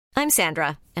I'm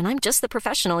Sandra, and I'm just the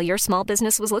professional your small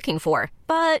business was looking for.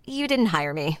 But you didn't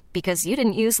hire me because you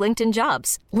didn't use LinkedIn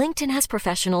Jobs. LinkedIn has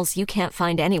professionals you can't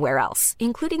find anywhere else,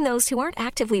 including those who aren't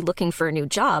actively looking for a new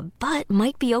job, but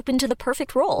might be open to the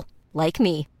perfect role, like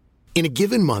me. In a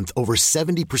given month, over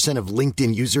 70% of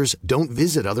LinkedIn users don't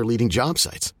visit other leading job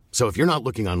sites. So if you're not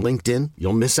looking on LinkedIn,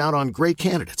 you'll miss out on great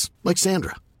candidates like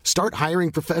Sandra. Start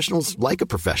hiring professionals like a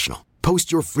professional.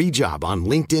 Post your free job on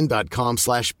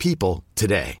linkedin.com/people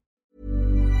today.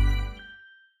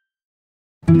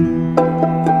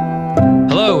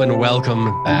 Hello and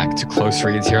welcome back to Close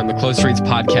Reads here on the Close Reads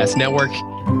Podcast Network.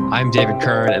 I'm David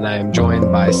Kern and I am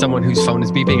joined by someone whose phone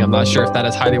is beeping. I'm not sure if that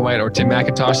is Heidi White or Tim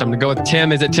McIntosh. I'm going to go with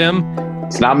Tim. Is it Tim?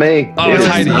 It's not me. Oh, it's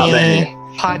Heidi. Not me.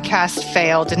 Podcast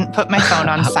fail. Didn't put my phone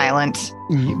on silent.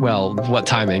 Well, what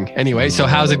timing? Anyway, so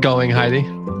how's it going, Heidi?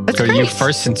 That's Go great. you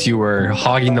first since you were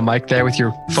hogging the mic there with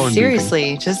your phone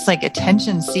Seriously, just like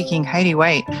attention-seeking Heidi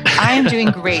White. I am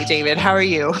doing great, David. How are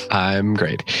you? beeping. I'm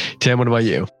great. Tim, what about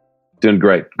you? Doing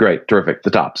great. Terrific. The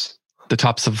tops. The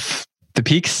tops of the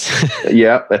peaks?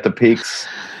 Yeah, at the peaks.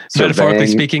 Metaphorically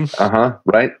Surveying. speaking.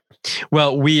 Right.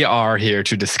 Well, we are here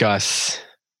to discuss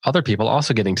other people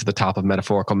also getting to the top of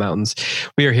metaphorical mountains.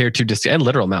 We are here to discuss, and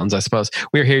literal mountains, I suppose.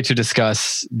 We are here to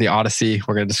discuss the Odyssey.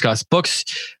 We're going to discuss books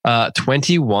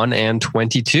 21 and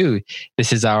 22.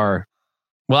 This is our,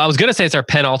 well, I was going to say it's our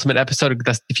penultimate episode.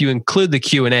 If you include the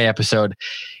Q&A episode,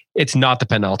 it's not the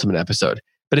penultimate episode,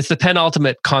 but it's the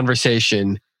penultimate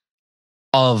conversation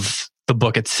of the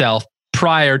book itself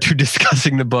prior to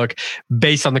discussing the book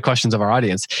based on the questions of our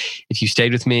audience. If you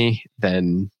stayed with me,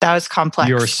 then That was complex.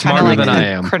 You're Kinda smarter like than the I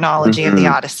am. Chronology of the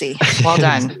Odyssey. Well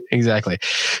done. Exactly.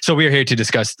 So we are here to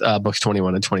discuss books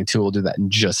 21 and 22. We'll do that in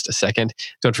just a second.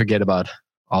 Don't forget about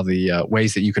all the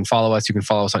ways that you can follow us. You can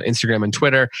follow us on Instagram and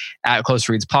Twitter at Close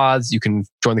Reads Pods. You can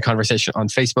join the conversation on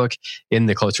Facebook in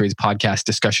the Close Reads Podcast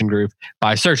discussion group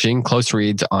by searching Close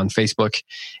Reads on Facebook.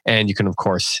 And you can, of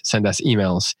course, send us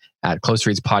emails at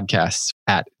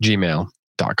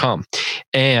closereadspodcasts@gmail.com.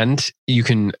 And you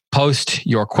can post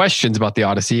your questions about the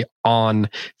Odyssey on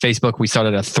Facebook. We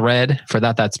started a thread for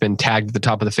that. That's been tagged at the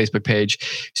top of the Facebook page.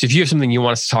 So if you have something you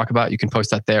want us to talk about, you can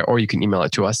post that there, or you can email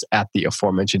it to us at the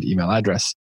aforementioned email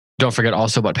address. Don't forget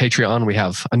also about Patreon. We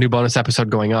have a new bonus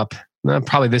episode going up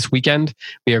probably this weekend.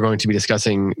 We are going to be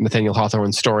discussing Nathaniel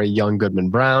Hawthorne's story, Young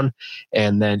Goodman Brown.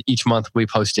 And then each month we'll be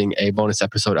posting a bonus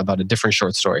episode about a different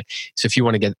short story. So if you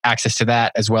want to get access to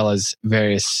that, as well as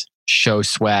various show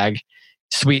swag,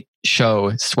 sweet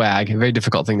show swag, a very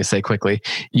difficult thing to say quickly,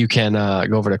 you can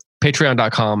go over to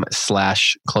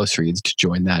patreon.com/close reads to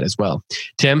join that as well.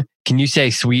 Tim, can you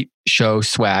say sweet show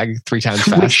swag 3 times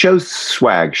Sweet fast? show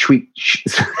swag.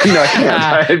 No, I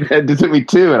can't. It took me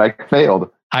 2 and I failed.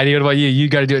 Heidi, what about you? You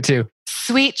got to do it too.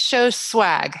 Sweet show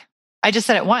swag. I just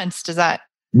said it once. Does that?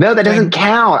 No, that doesn't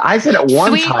count. I said it once,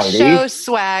 Sweet Heidi. show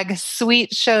swag.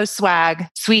 Sweet show swag.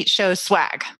 Sweet show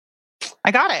swag.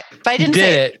 I got it, but I didn't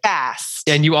say it fast.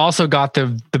 And you also got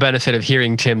the benefit of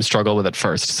hearing Tim struggle with it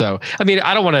first. So, I mean,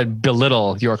 I don't want to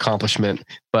belittle your accomplishment,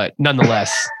 but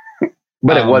nonetheless.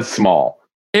 But it was small.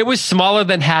 It was smaller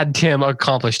than had Tim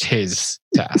accomplished his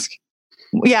task.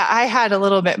 Yeah, I had a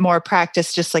little bit more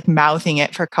practice just like mouthing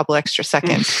it for a couple extra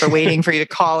seconds for waiting for you to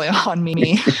call in on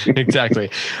me. Exactly.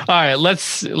 All right,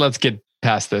 let's get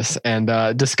past this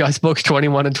and discuss books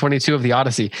 21 and 22 of the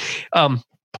Odyssey.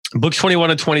 Books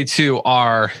 21 and 22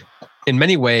 are, in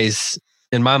many ways,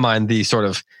 in my mind, the sort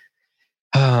of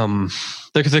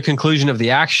the conclusion of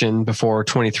the action before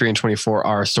 23 and 24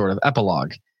 are sort of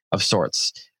epilogue of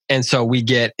sorts. And so we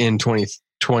get in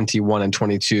 21 and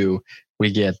 22,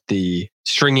 we get the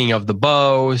stringing of the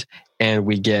bows, and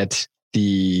we get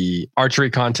the archery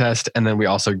contest, and then we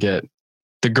also get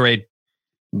the great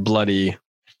bloody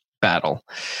battle.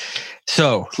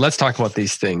 So let's talk about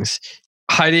these things.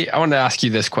 Heidi, I want to ask you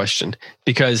this question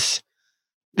because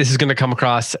this is going to come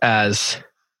across as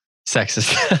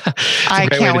sexist. I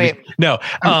can't wait. No.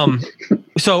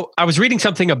 So I was reading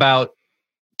something about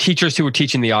teachers who were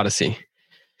teaching the Odyssey,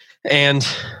 and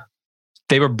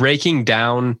they were breaking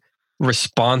down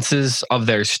responses of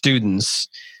their students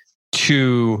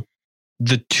to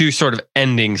the 2 sort of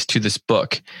endings to this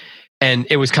book. And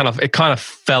it kind of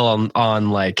fell on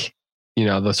like, you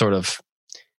know, the sort of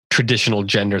traditional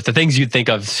gender, the things you'd think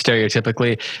of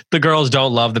stereotypically. The girls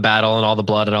don't love the battle and all the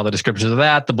blood and all the descriptions of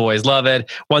that. The boys love it.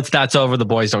 Once that's over, the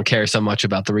boys don't care so much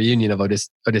about the reunion of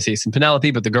Odysseus and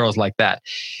Penelope, but the girls like that.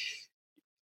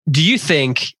 Do you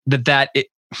think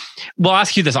we'll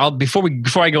ask you this.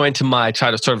 Before I go into my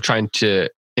trying to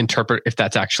interpret if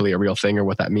that's actually a real thing or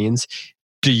what that means.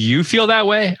 Do you feel that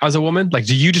way as a woman? Like,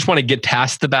 do you just want to get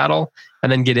past the battle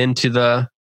and then get into the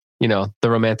the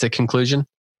romantic conclusion?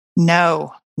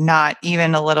 No, not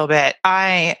even a little bit.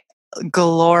 I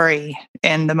glory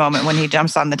in the moment when he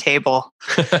jumps on the table.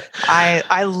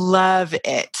 I love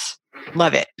it.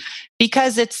 Love it.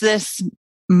 Because it's this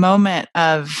moment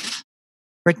of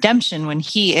redemption when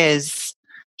he's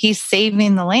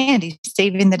saving the land. He's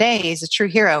saving the day. He's a true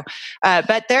hero.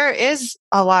 But there is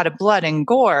a lot of blood and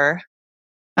gore.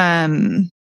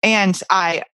 And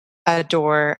I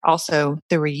adore also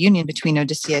the reunion between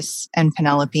Odysseus and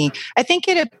Penelope. I think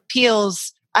it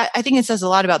appeals, I think it says a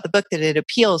lot about the book that it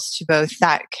appeals to both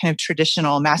that kind of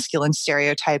traditional masculine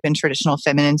stereotype and traditional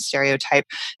feminine stereotype,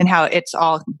 and how it's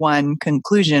all one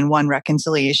conclusion, one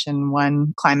reconciliation,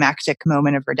 one climactic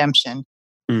moment of redemption.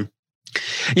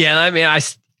 Yeah, I mean, I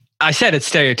said it's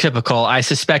stereotypical. I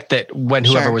suspect that when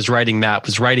whoever was writing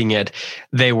it,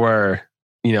 they were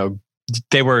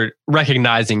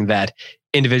recognizing that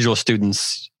individual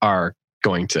students are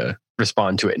going to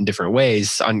respond to it in different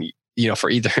ways on, for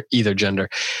either gender.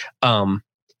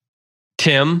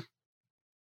 Tim,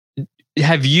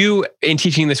 have you, in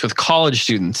teaching this with college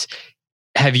students,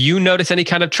 have you noticed any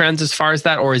kind of trends as far as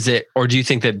that, or do you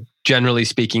think that generally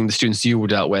speaking, the students you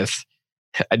dealt with,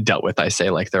 I say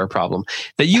like they're a problem,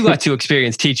 that you got to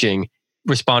experience teaching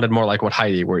responded more like what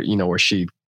Heidi, where she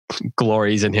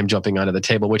glories in him jumping onto the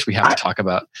table, which we have to talk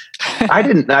about. I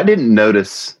didn't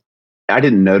notice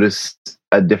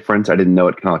a difference. I didn't know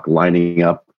it kind of like lining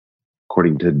up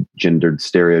according to gendered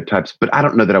stereotypes, but I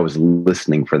don't know that I was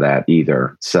listening for that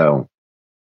either. So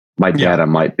my data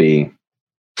might be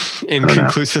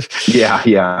inconclusive.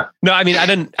 Yeah. No, I mean, I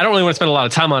don't really want to spend a lot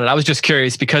of time on it. I was just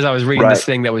curious because I was reading this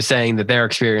thing that was saying that their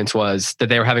experience was that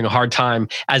they were having a hard time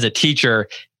as a teacher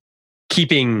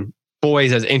keeping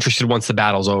boys as interested once the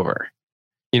battle's over,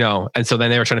 and so then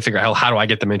they were trying to figure out how do I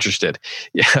get them interested?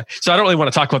 Yeah. So I don't really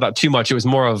want to talk about that too much. It was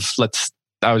more of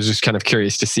I was just kind of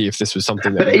curious to see if this was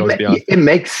something that goes beyond. It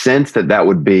makes sense that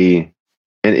would be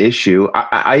an issue.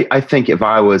 I think if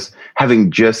I was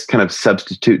having just kind of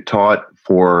substitute taught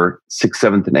for 6th,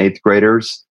 7th, and 8th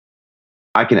graders,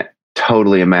 I can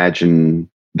totally imagine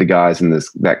the guys in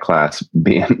that class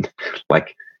being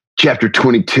like, chapter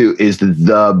 22 is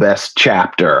the best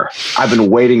chapter. I've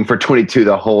been waiting for 22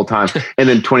 the whole time. And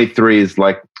then 23 is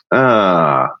like,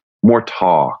 more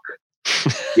talk.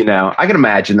 I can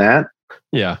imagine that.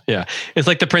 Yeah. It's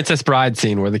like the Princess Bride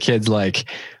scene where the kid's like,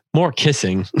 more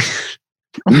kissing.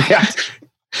 Yeah.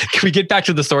 Can we get back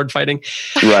to the sword fighting?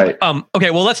 Right.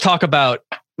 Okay, well, let's talk about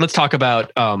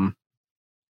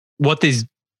what these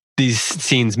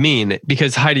scenes mean,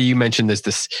 because Heidi, you mentioned there's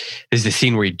this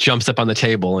scene where he jumps up on the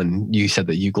table, and you said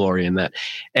that you glory in that,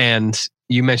 and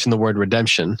you mentioned the word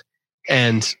redemption,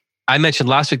 and I mentioned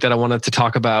last week that I wanted to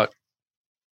talk about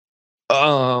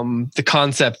the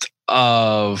concept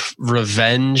of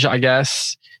revenge, I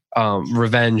guess,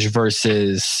 revenge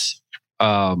versus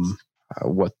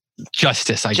what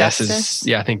justice, I guess is,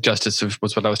 I think justice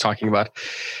was what I was talking about,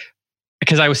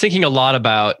 because I was thinking a lot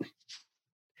about,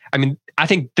 I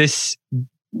think this,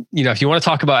 if you want to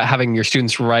talk about having your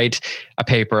students write a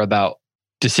paper about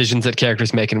decisions that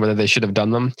characters make and whether they should have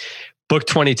done them, book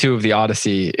 22 of the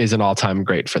Odyssey is an all-time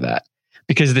great for that.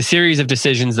 Because the series of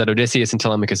decisions that Odysseus and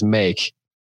Telemachus make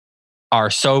are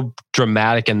so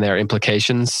dramatic in their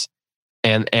implications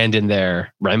and in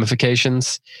their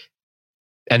ramifications,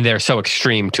 and they're so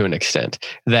extreme to an extent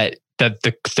that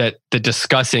the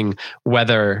discussing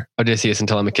whether Odysseus and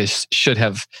Telemachus should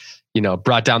have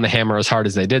brought down the hammer as hard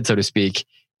as they did, so to speak,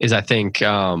 is I think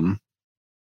an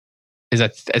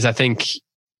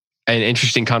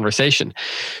interesting conversation.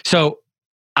 So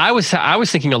I was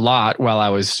thinking a lot while I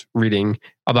was reading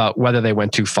about whether they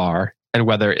went too far and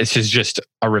whether it's just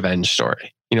a revenge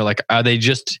story. Are they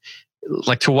just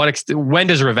to what extent? When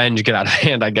does revenge get out of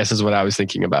hand? I guess is what I was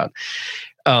thinking about.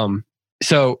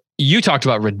 So you talked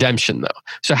about redemption, though.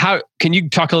 So how can you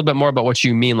talk a little bit more about what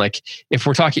you mean? Like, if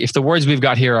the words we've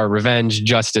got here are revenge,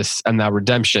 justice, and now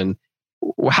redemption,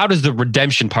 how does the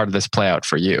redemption part of this play out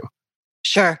for you?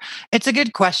 Sure. It's a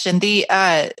good question.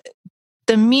 The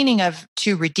meaning of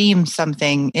to redeem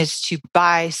something is to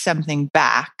buy something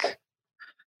back,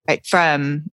 right,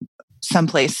 from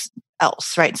someplace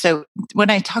else, right? So when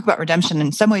I talk about redemption,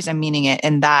 in some ways I'm meaning it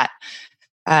in that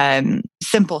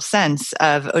simple sense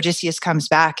of Odysseus comes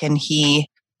back and he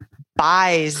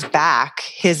buys back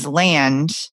his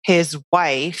land, his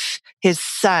wife, his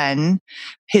son,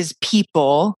 his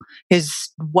people, his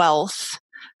wealth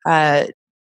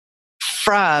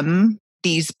from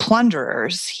these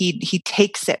plunderers. He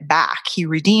takes it back. He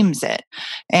redeems it.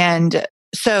 And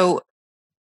so,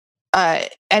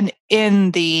 and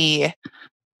in the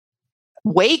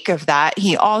wake of that,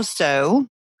 he also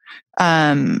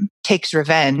takes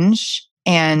revenge,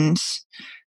 and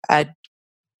at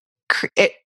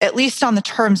least on the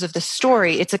terms of the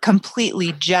story, it's a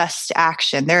completely just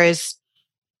action. There is,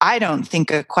 I don't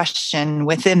think, a question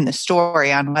within the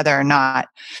story on whether or not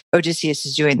Odysseus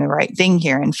is doing the right thing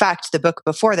here. In fact, the book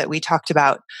before that we talked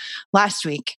about last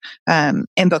week,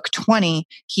 in book 20,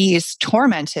 he is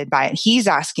tormented by it. He's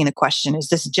asking the question, is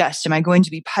this just? Am I going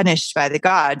to be punished by the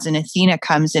gods? And Athena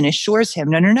comes and assures him,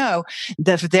 no.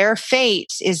 Their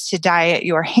fate is to die at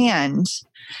your hand.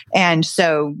 And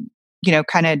so,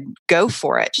 kind of go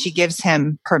for it. She gives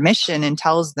him permission and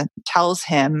tells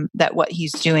him that what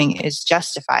he's doing is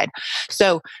justified.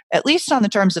 So at least on the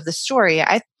terms of the story,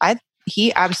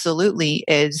 he absolutely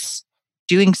is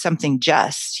doing something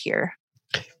just here.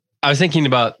 I was thinking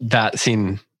about that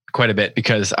scene quite a bit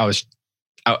because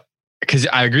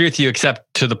I agree with you,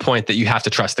 except to the point that you have to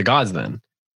trust the gods then.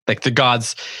 Like the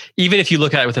gods, even if you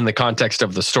look at it within the context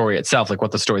of the story itself, like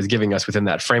what the story is giving us within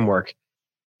that framework,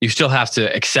 you still have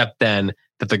to accept then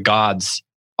that the gods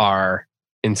are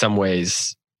in some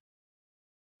ways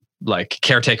like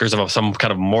caretakers of some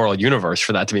kind of moral universe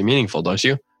for that to be meaningful, don't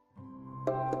you?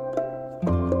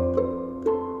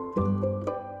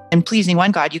 In pleasing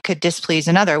one god, you could displease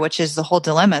another, which is the whole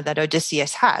dilemma that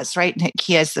Odysseus has, right?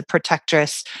 He has the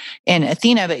protectress in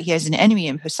Athena, but he has an enemy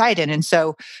in Poseidon. And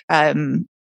so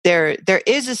there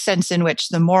is a sense in which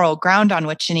the moral ground on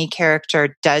which any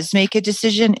character does make a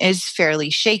decision is fairly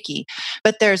shaky.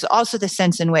 But there's also the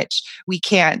sense in which we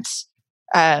can't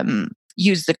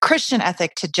use the Christian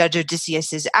ethic to judge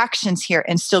Odysseus's actions here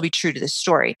and still be true to the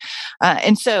story.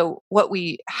 And so what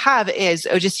we have is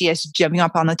Odysseus jumping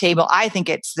up on the table. I think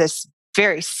it's this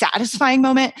very satisfying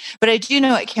moment, but I do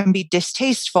know it can be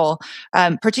distasteful,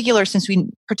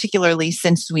 particularly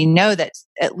since we know that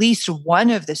at least one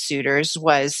of the suitors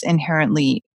was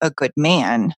inherently a good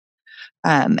man.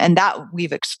 And that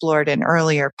we've explored in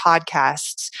earlier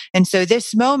podcasts. And so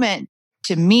this moment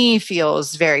to me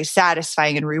feels very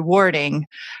satisfying and rewarding.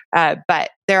 But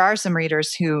there are some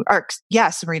readers who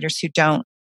don't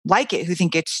like it, who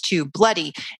think it's too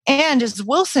bloody. And as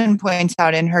Wilson points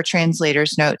out in her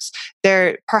translator's notes,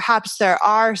 there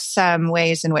are some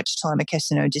ways in which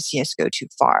Telemachus and Odysseus go too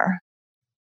far.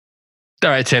 All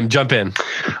right, Tim, jump in.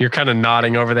 You're kind of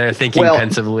nodding over there, thinking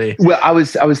pensively. Well, I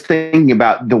was thinking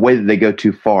about the way that they go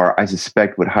too far. I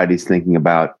suspect what Heidi's thinking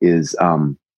about is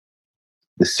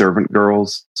the servant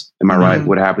girls. Am I right?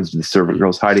 What happens to the servant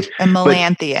girls, Heidi? And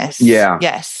Melanthius. Yeah.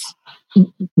 Yes.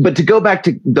 But to go back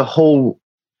to the whole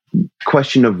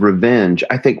question of revenge,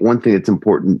 I think one thing that's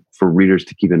important for readers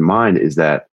to keep in mind is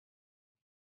that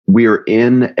we are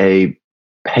in a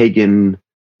pagan,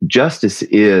 justice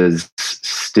is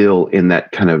still in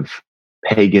that kind of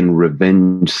pagan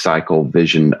revenge cycle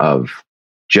vision of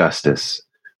justice,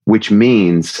 which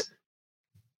means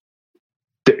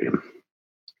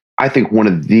I think one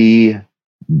of the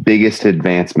biggest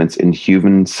advancements in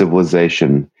human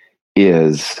civilization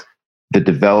is the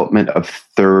development of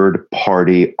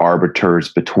third-party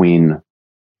arbiters between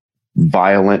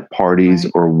violent parties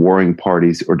or warring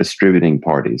parties or distributing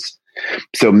parties.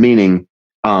 So meaning,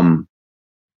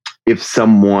 if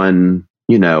someone,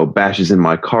 bashes in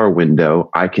my car window,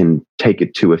 I can take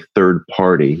it to a third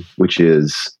party, which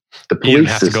is the police you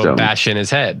have system. To go bash in his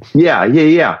head.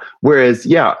 Yeah. Whereas,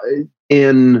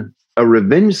 in a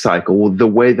revenge cycle, the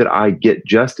way that I get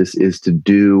justice is to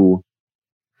do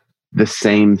the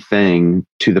same thing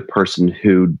to the person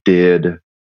who did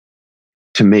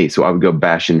to me. So I would go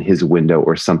bash in his window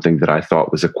or something that I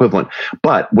thought was equivalent.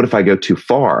 But what if I go too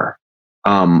far?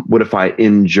 What if I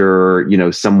injure,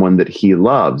 someone that he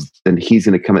loves? Then he's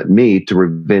going to come at me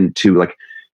to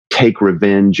take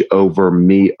revenge over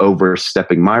me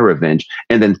overstepping my revenge.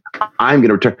 And then I'm going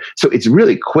to return. So it's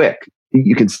really quick.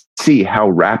 You can see how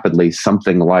rapidly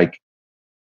something like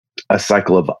a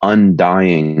cycle of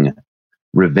undying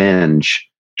revenge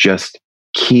just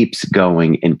keeps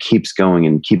going and keeps going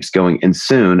and keeps going. And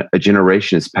soon a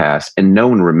generation has passed and no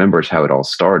one remembers how it all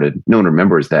started. No one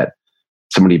remembers that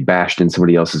somebody bashed in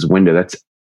somebody else's window. That's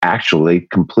actually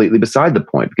completely beside the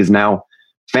point because now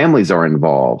families are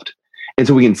involved. And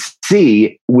so we can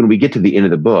see when we get to the end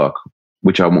of the book,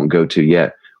 which I won't go to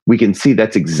yet, we can see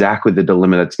that's exactly the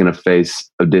dilemma that's going to face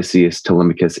Odysseus,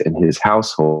 Telemachus, and his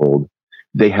household.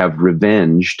 They have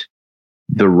revenged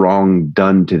the wrong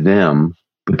done to them.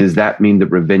 But does that mean the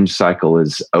revenge cycle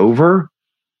is over?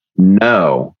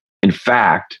 No. In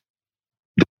fact,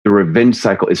 the revenge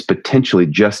cycle is potentially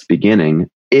just beginning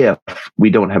if we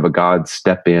don't have a god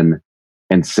step in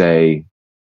and say,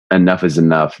 enough is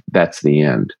enough, that's the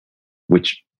end.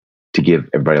 Which, to give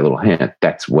everybody a little hint,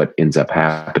 that's what ends up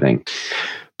happening.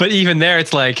 But even there,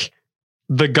 it's like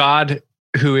the god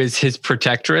who is his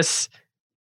protectress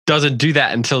doesn't do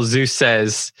that until Zeus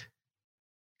says,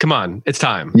 come on, it's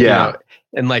time. Yeah. You know?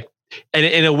 And like, and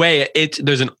in a way,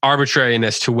 there's an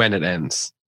arbitrariness to when it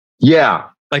ends. Yeah.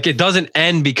 Like it doesn't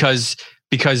end because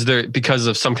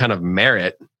of some kind of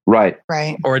merit. Right.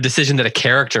 Right. Or a decision that a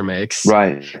character makes.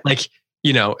 Right. Like,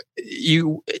 maybe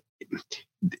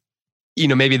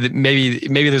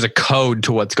there's a code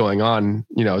to what's going on,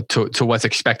 to what's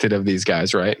expected of these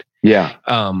guys. Right. Yeah.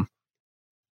 Go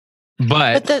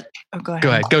ahead.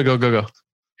 Go.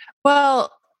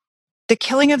 Well, the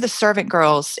killing of the servant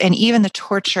girls and even the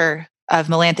torture of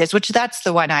Melanthius, which that's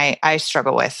the one I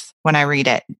struggle with when I read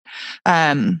it.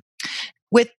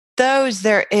 With those,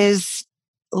 there is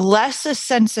less a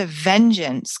sense of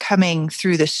vengeance coming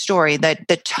through the story, that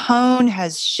the tone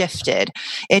has shifted.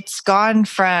 It's gone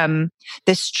from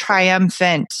this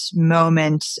triumphant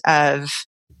moment of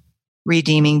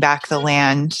redeeming back the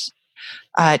land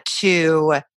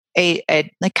to a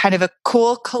like kind of a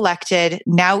cool, collected,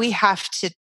 now we have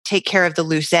to take care of the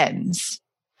loose ends.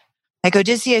 Like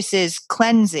Odysseus is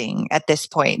cleansing at this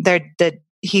point.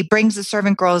 He brings the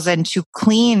servant girls in to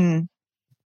clean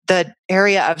the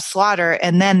area of slaughter,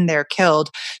 and then they're killed.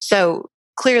 So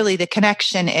clearly the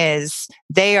connection is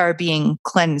they are being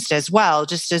cleansed as well,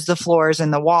 just as the floors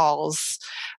and the walls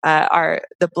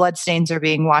the bloodstains are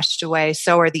being washed away.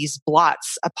 So are these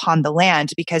blots upon the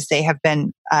land, because they have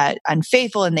been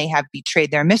unfaithful and they have betrayed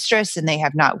their mistress and they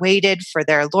have not waited for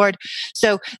their Lord.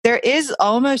 So there is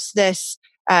almost this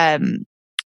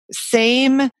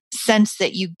same sense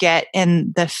that you get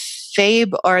in the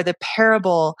fable or the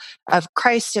parable of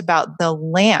Christ about the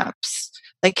lamps.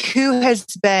 Like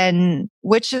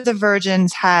which of the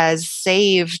virgins has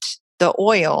saved the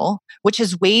oil, which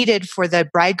has waited for the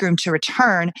bridegroom to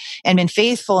return and been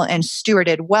faithful and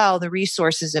stewarded well the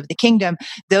resources of the kingdom,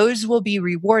 those will be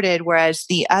rewarded, whereas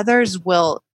the others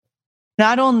will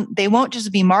they won't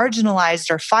just be marginalized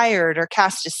or fired or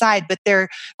cast aside, but they're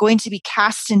going to be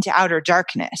cast into outer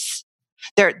darkness.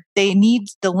 The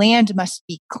land must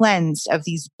be cleansed of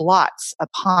these blots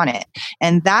upon it.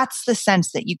 And that's the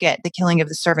sense that you get the killing of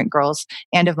the servant girls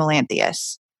and of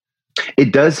Melanthius.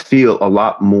 It does feel a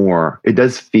lot more. It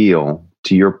does feel,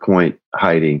 to your point,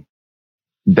 Heidi,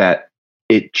 that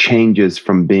it changes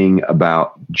from being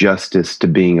about justice to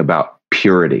being about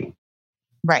purity.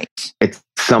 Right. At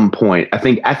some point, I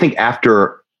think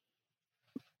after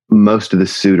most of the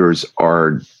suitors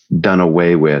are done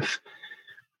away with,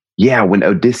 when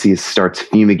Odysseus starts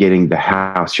fumigating the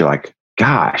house, you're like,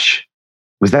 gosh,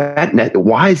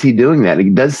 why is he doing that?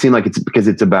 It does seem like it's because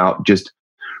it's about just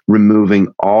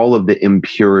removing all of the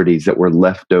impurities that were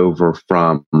left over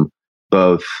from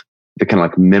both the kind of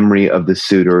like memory of the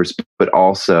suitors, but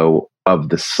also of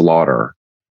the slaughter.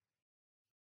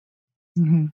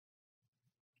 Mm-hmm.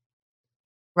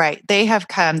 Right.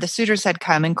 The suitors had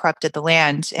come and corrupted the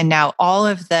land, and now all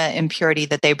of the impurity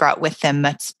that they brought with them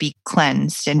must be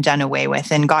cleansed and done away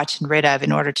with and gotten rid of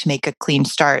in order to make a clean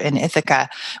start in Ithaca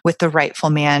with the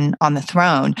rightful man on the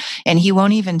throne. And he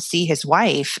won't even see his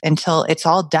wife until it's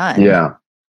all done. Yeah.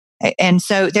 And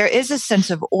so there is a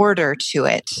sense of order to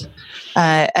it,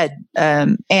 and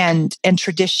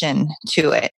tradition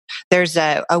to it. There's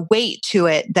a weight to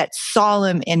it that's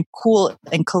solemn and cool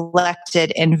and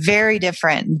collected and very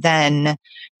different than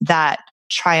that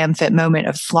triumphant moment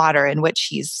of slaughter in which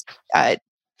he's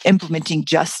implementing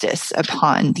justice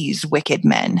upon these wicked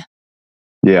men.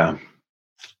 Yeah.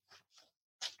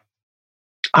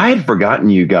 I had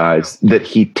forgotten, you guys, that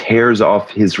he tears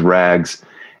off his rags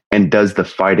and does the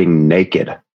fighting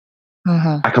naked.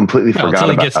 I completely forgot until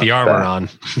about he gets the armor that. on.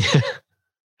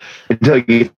 Until he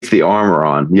gets the armor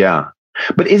on, yeah.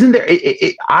 But isn't there?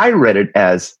 I read it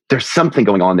as there's something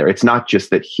going on there. It's not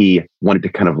just that he wanted to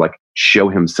kind of like show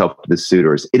himself to the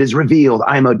suitors. It is revealed,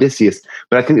 I'm Odysseus.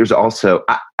 But I think there's also,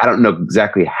 I don't know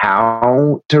exactly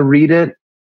how to read it,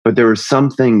 but there was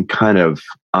something kind of,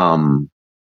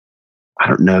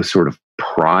 sort of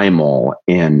primal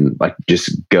in like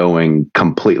just going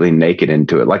completely naked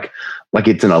into it. Like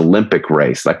it's an Olympic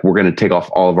race. Like we're going to take off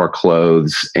all of our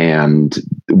clothes and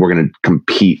we're going to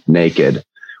compete naked.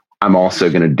 I'm also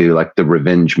going to do like the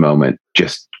revenge moment.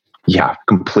 Just,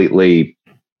 completely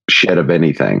shed of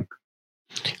anything.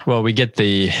 Well, we get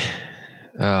the,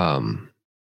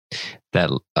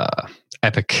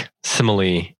 epic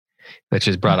simile, which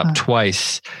is brought up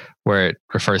twice, where it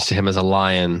refers to him as a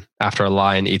lion. After a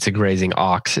lion eats a grazing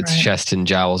ox, its chest and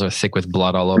jowls are thick with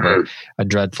blood all over, a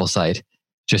dreadful sight.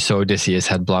 Just so Odysseus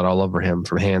had blood all over him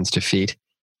from hands to feet.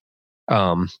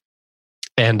 So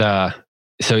the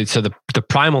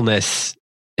primalness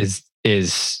is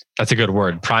that's a good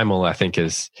word. Primal, I think,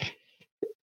 is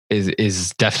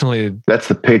definitely, that's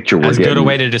the picture we're as getting. good a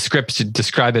way to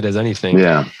describe it as anything.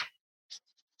 Yeah.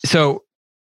 So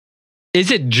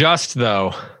is it just,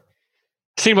 though?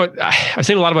 I've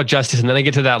seen a lot about justice, and then I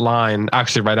get to that line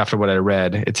actually right after what I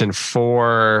read. It's in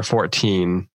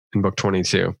 4:14 in book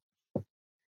 22.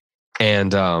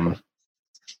 And who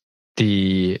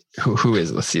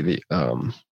is, let's see, the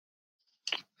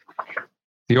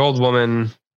old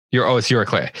woman, it's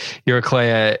Eurycleia.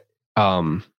 Eurycleia,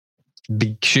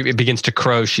 it begins to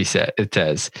crow, it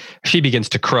says. She begins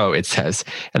to crow, it says.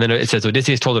 And then it says,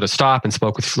 Odysseus told her to stop and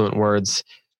spoke with fluent words.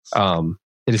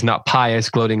 It is not pious,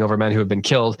 gloating over men who have been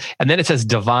killed. And then it says,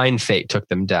 divine fate took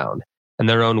them down and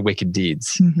their own wicked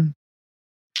deeds. Mm-hmm.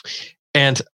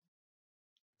 And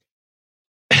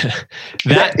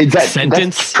that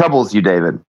sentence that troubles you,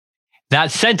 David.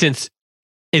 That sentence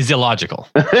is illogical.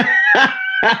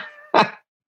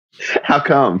 How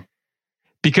come?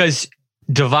 Because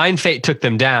divine fate took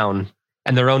them down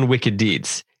and their own wicked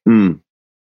deeds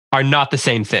are not the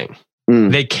same thing.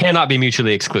 They cannot be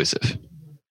mutually exclusive.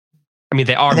 I mean,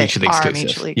 they are mutually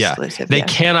exclusive. Yeah. They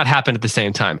cannot happen at the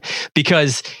same time,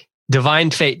 because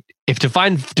divine fate, if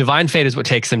divine fate is what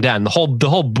takes them down,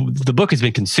 the book has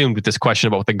been consumed with this question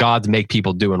about what the gods make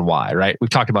people do and why, right? We've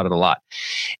talked about it a lot.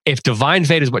 If divine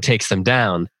fate is what takes them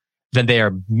down, then they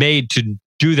are made to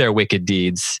do their wicked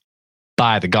deeds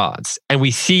by the gods. And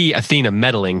we see Athena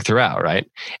meddling throughout, right?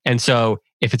 And so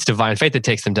if it's divine fate that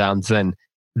takes them down,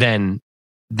 then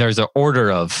there's an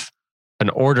order of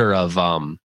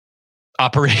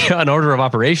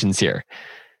operations here.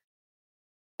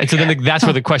 And so then that's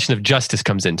where the question of justice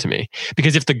comes into me.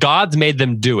 Because if the gods made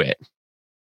them do it,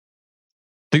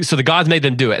 so the gods made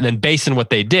them do it, and then based on what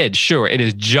they did, sure, it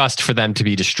is just for them to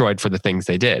be destroyed for the things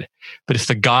they did. But if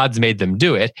the gods made them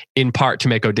do it, in part to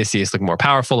make Odysseus look more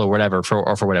powerful or whatever,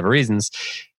 for whatever reasons,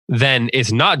 then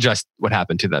it's not just what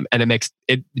happened to them. And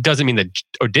it doesn't mean that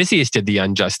Odysseus did the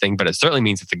unjust thing, but it certainly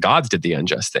means that the gods did the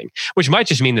unjust thing, which might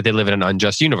just mean that they live in an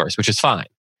unjust universe, which is fine.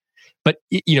 But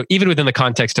even within the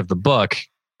context of the book,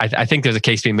 I think there's a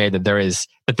case being made that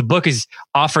the book is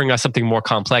offering us something more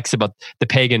complex about the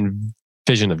pagan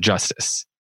vision of justice.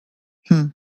 I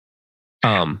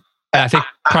think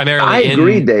primarily I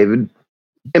agree, David.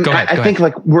 I think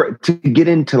we're to get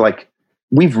into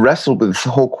we've wrestled with this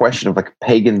whole question of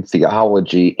pagan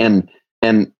theology, and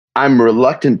I'm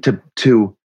reluctant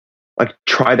to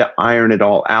try to iron it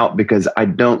all out, because I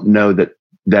don't know that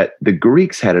the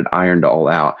Greeks had it ironed all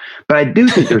out. But I do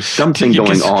think there's something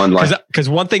going on. Because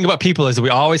one thing about people is we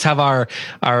always have our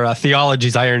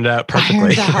theologies ironed out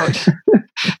perfectly.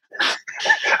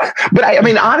 But I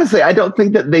mean, honestly, I don't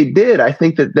think that they did. I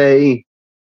think that the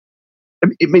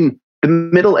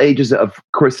Middle Ages of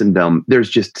Christendom, there's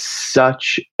just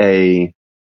such a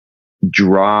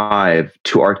drive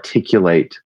to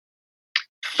articulate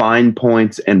fine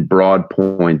points and broad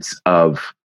points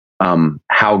of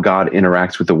how God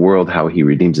interacts with the world, how he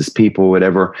redeems his people,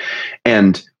 whatever.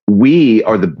 And we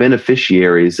are the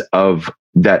beneficiaries of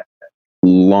that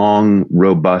long,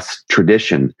 robust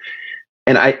tradition.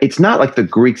 And it's not like the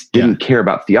Greeks didn't care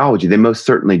about theology. They most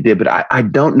certainly did. But I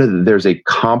don't know that there's a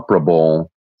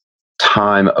comparable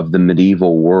time of the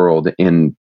medieval world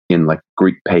in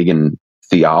Greek pagan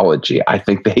theology. I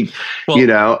think I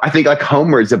think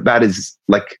Homer is about as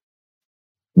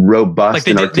robust.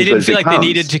 They didn't feel like they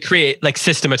needed to create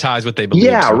systematize what they believed.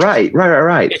 Yeah, right.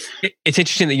 It's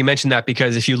interesting that you mentioned that,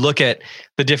 because if you look at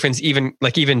the difference, even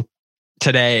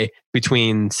today,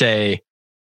 between, say,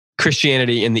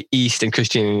 Christianity in the East and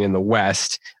Christianity in the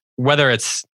West, whether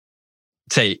it's,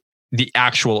 say, the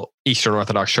actual Eastern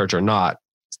Orthodox Church or not,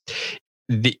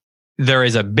 there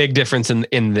is a big difference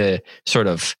in the sort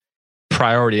of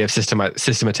priority of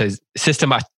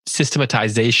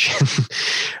systematization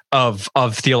of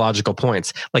theological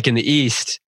points. Like in the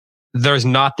East, there's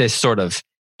not this sort of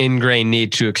ingrained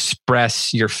need to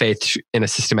express your faith in a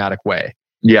systematic way.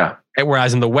 Yeah.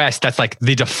 Whereas in the West, that's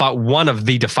one of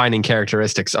the defining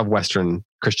characteristics of Western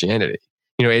Christianity.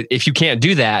 If you can't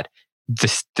do that,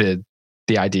 the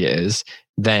idea is,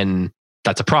 then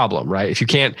that's a problem, right? If you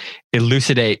can't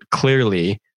elucidate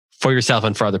clearly for yourself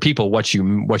and for other people what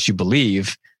you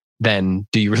believe, then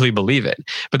do you really believe it?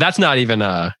 But that's not even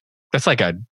it's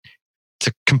a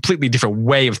completely different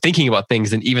way of thinking about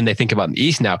things than even they think about in the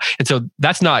East now. And so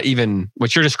that's not even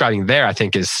what you're describing there, I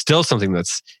think, is still something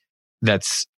that's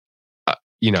a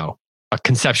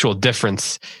conceptual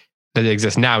difference that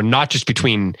exists now, not just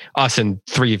between us and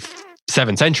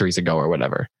 7 centuries ago or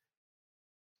whatever.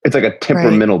 It's like a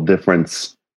temperamental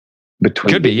difference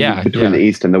between the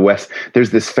East and the West.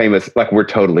 There's this famous, we're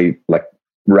totally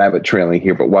rabbit trailing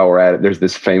here, but while we're at it, there's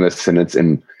this famous sentence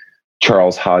in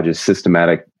Charles Hodge's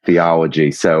Systematic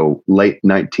Theology. So late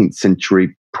 19th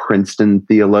century Princeton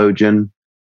theologian.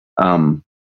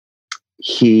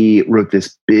 He wrote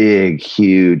this big,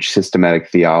 huge systematic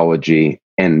theology.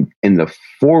 And in the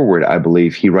foreword, I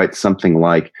believe he writes something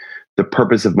like, the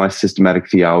purpose of my systematic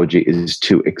theology is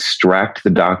to extract the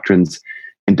doctrines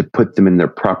and to put them in their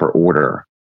proper order,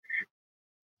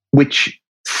 which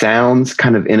sounds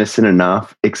kind of innocent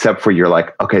enough, except for you're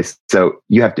like, okay, so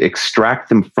you have to extract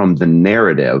them from the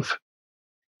narrative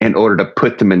in order to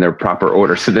put them in their proper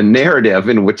order. So the narrative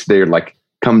in which they're like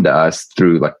come to us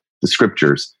through like the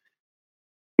scriptures,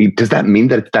 does that mean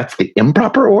that that's the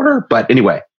improper order? But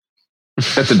anyway,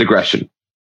 that's a digression.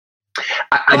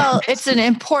 It's an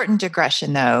important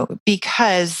digression though,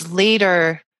 because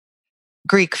later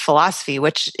Greek philosophy,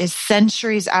 which is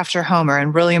centuries after Homer,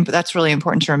 and that's really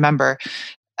important to remember,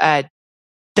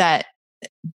 that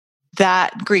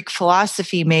Greek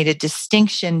philosophy made a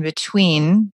distinction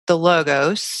between the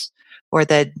logos, or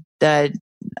the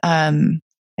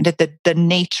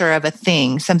nature of a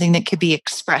thing, something that could be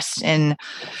expressed in.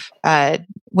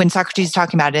 When Socrates is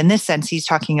talking about it in this sense, he's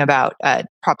talking about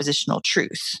propositional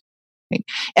truth. Right?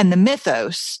 And the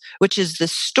mythos, which is the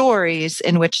stories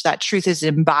in which that truth is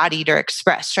embodied or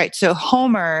expressed, right? So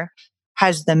Homer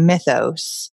has the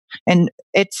mythos, and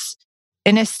it's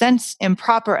in a sense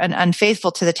improper and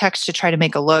unfaithful to the text to try to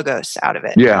make a logos out of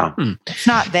it. Yeah. It's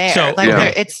not there. So,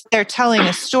 they're telling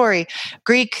a story.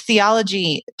 Greek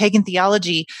theology, pagan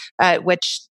theology,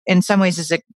 which in some ways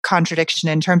is a contradiction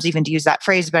in terms even to use that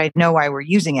phrase, but I know why we're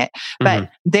using it.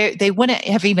 But they wouldn't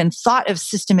have even thought of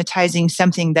systematizing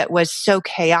something that was so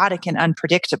chaotic and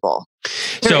unpredictable.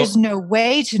 There is no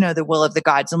way to know the will of the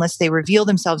gods unless they reveal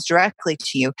themselves directly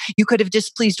to you. You could have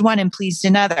displeased one and pleased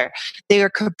another. They are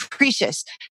capricious.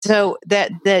 So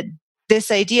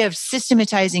this idea of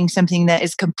systematizing something that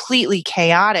is completely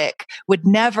chaotic would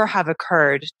never have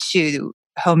occurred to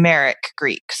Homeric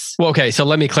Greeks. Well, okay, so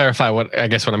let me clarify what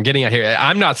I'm getting at here.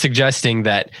 I'm not suggesting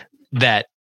that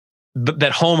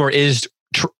Homer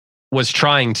was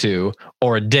trying to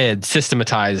or did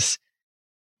systematize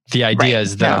the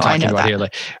ideas that I'm talking about here.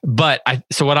 But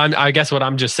what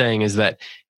I'm just saying is that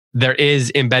there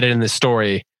is embedded in this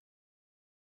story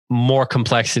more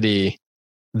complexity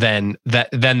than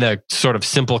the sort of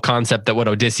simple concept that what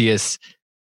Odysseus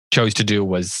chose to do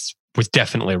was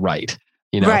definitely right.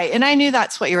 You know? Right. And I knew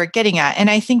that's what you were getting at. And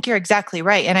I think you're exactly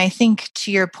right. And I think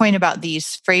to your point about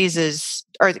these phrases,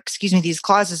 or these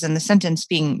clauses in the sentence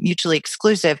being mutually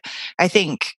exclusive, I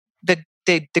think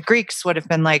the Greeks would have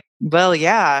been like, well,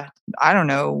 yeah, I don't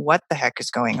know what the heck is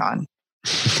going on.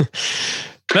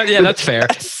 But yeah, that's fair.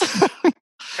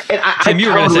 And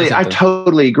I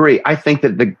totally agree. I think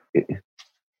that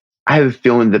I have a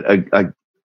feeling that a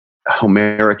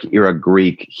Homeric era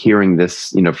Greek hearing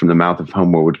this, from the mouth of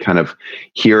Homer would kind of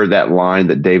hear that line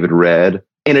that David read.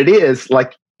 And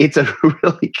it's a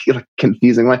really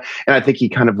confusing line. And I think he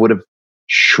kind of would have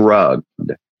shrugged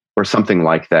or something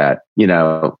like that.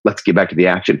 Let's get back to the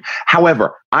action.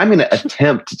 However, I'm going to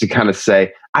attempt to kind of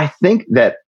say, I think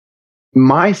that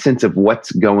my sense of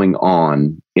what's going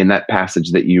on in that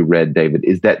passage that you read, David,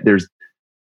 is that there's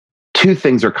two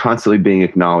things are constantly being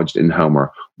acknowledged in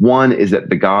Homer. One is that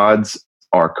the gods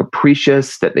are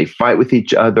capricious, that they fight with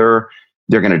each other.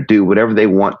 They're going to do whatever they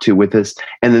want to with us.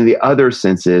 And then the other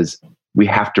sense is we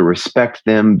have to respect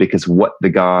them because what the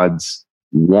gods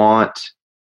want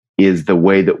is the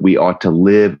way that we ought to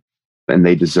live, and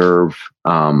they deserve,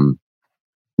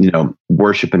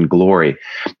 worship and glory.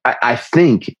 I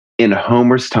think in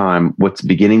Homer's time, what's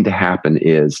beginning to happen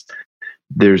is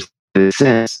there's this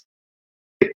sense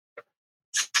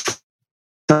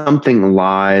something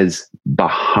lies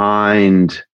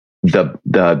behind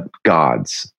the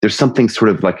gods. There's something sort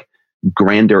of like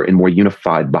grander and more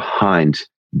unified behind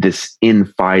this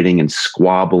infighting and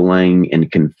squabbling and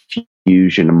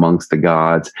confusion amongst the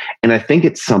gods. And I think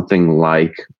it's something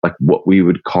like what we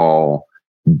would call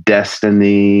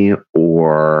destiny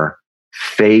or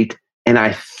fate. And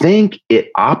I think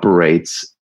it operates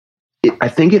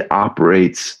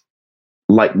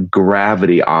like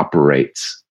gravity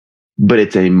operates. But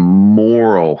it's a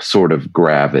moral sort of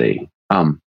gravity,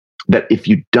 that if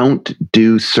you don't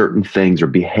do certain things or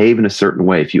behave in a certain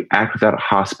way, if you act without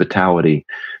hospitality,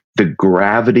 the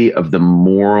gravity of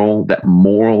that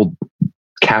moral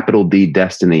capital D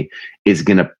destiny is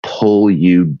going to pull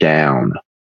you down,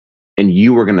 and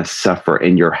you are going to suffer,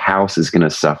 and your house is going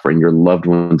to suffer, and your loved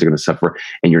ones are going to suffer,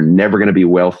 and you're never going to be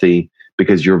wealthy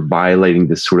because you're violating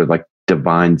this sort of like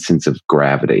divine sense of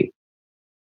gravity.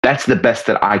 That's the best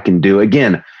that I can do.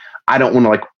 Again, I don't want to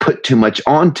like put too much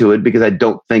onto it because I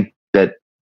don't think that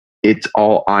it's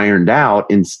all ironed out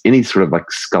in any sort of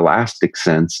like scholastic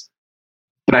sense.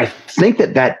 But I think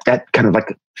that kind of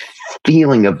like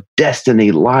feeling of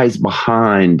destiny lies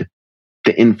behind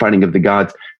the infighting of the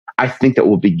gods. I think that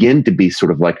will begin to be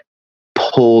sort of like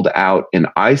pulled out and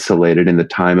isolated in the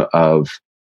time of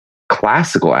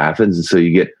classical Athens. And so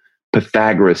you get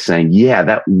Pythagoras saying, yeah,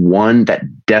 that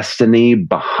destiny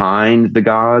behind the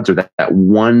gods, or that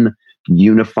one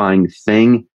unifying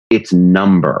thing, it's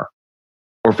number.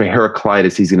 Or for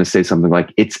Heraclitus, he's going to say something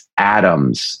like, it's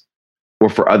atoms. Or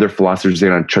for other philosophers,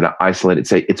 they're going to try to isolate it,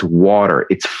 say it's water,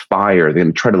 it's fire. They're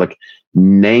going to try to like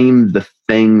name the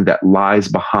thing that lies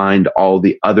behind all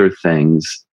the other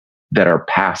things that are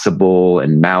passable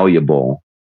and malleable.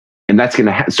 And that's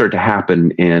going to start to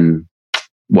happen in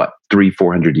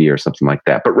 300-400 years, something like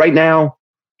that. But right now,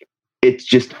 it's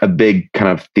just a big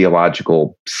kind of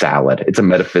theological salad. It's a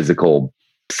metaphysical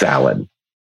salad.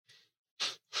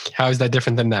 How is that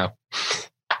different than now?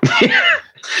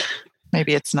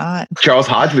 Maybe it's not. Charles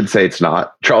Hodge would say it's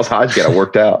not. Charles Hodge got it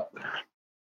worked out.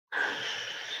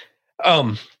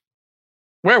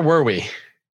 Where were we?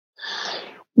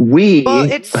 Well,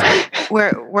 it's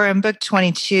we're in book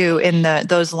 22 in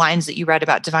those lines that you read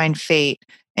about divine fate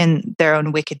and their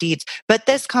own wicked deeds. But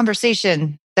this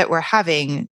conversation that we're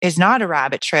having is not a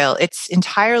rabbit trail. It's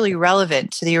entirely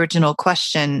relevant to the original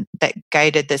question that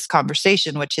guided this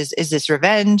conversation, which is this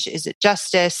revenge? Is it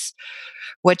justice?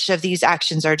 Which of these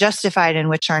actions are justified and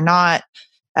which are not?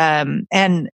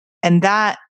 And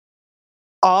that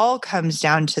all comes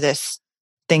down to this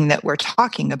thing that we're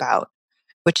talking about,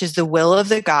 which is the will of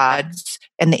the gods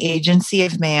and the agency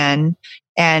of man,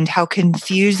 and how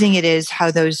confusing it is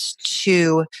how those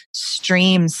two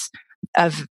streams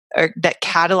that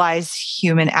catalyze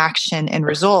human action and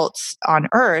results on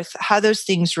earth, how those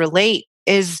things relate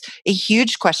is a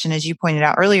huge question, as you pointed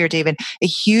out earlier, David, a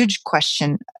huge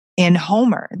question in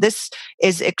Homer. This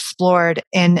is explored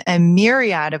in a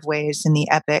myriad of ways in the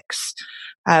epics.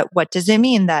 What does it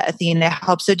mean that Athena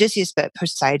helps Odysseus, but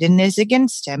Poseidon is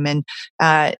against him? And,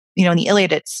 in the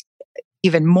Iliad, it's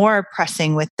even more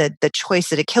pressing with the choice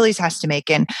that Achilles has to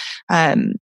make. And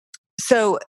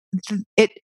so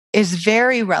it is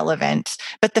very relevant,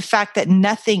 but the fact that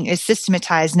nothing is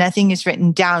systematized, nothing is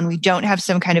written down, we don't have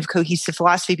some kind of cohesive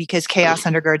philosophy because chaos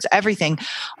undergirds everything,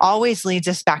 always leads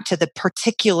us back to the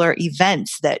particular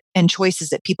events and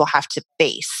choices that people have to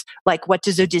face. Like, what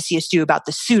does Odysseus do about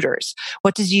the suitors?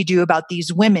 What does he do about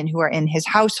these women who are in his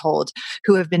household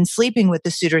who have been sleeping with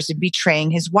the suitors and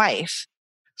betraying his wife?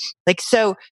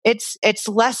 So it's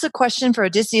less a question for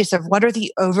Odysseus of what are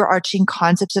the overarching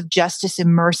concepts of justice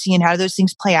and mercy and how do those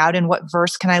things play out and what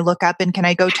verse can I look up and can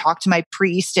I go talk to my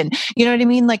priest and you know what I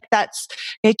mean? I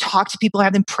talk to people,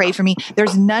 have them pray for me.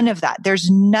 There's none of that.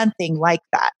 There's nothing like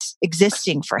that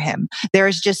existing for him. There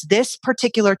is just this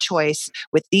particular choice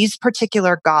with these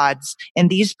particular gods and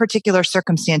these particular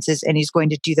circumstances, and he's going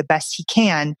to do the best he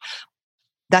can.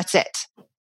 That's it.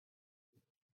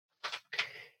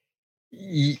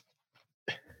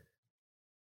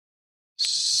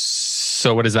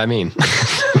 So what does that mean?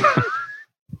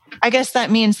 I guess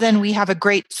that means then we have a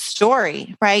great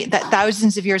story, right? That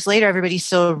thousands of years later, everybody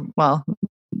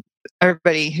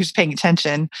who's paying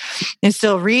attention is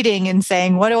still reading and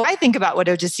saying, what do I think about what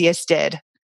Odysseus did?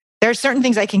 There are certain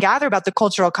things I can gather about the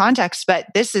cultural context, but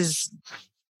this is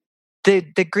the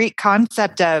Greek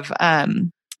concept of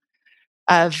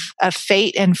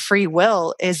fate and free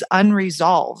will is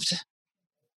unresolved,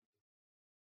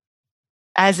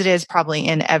 as it is probably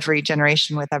in every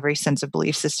generation with every sense of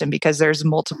belief system, because there's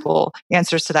multiple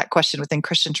answers to that question within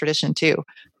Christian tradition too.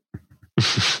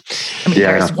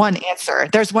 There's one answer.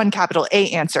 There's one capital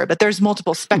A answer, but there's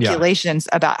multiple speculations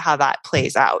about how that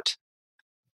plays out.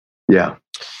 Yeah.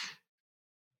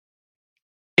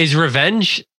 Is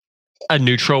revenge a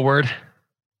neutral word?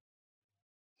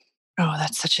 Oh,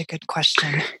 that's such a good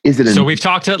question. Is it? So we've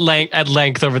talked at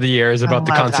length over the years about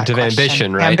the concept of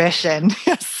ambition, right? Ambition,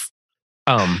 yes.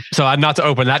 So I'm not to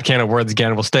open that can of words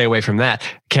again. We'll stay away from that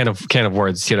can of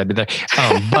words. See what I did there?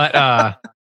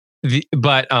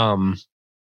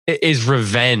 Is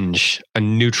revenge a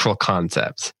neutral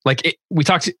concept?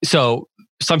 So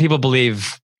some people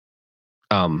believe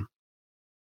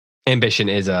ambition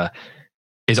is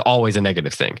always a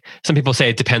negative thing. Some people say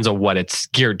it depends on what it's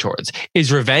geared towards.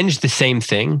 Is revenge the same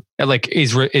thing?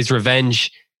 Is revenge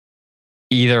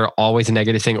either always a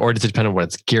negative thing, or does it depend on what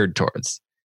it's geared towards?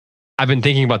 I've been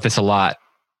thinking about this a lot,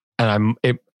 and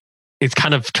it's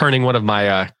kind of turning one of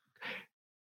my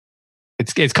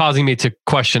it's causing me to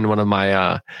question one of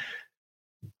my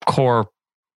core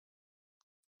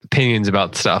opinions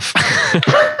about stuff.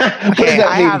 Okay,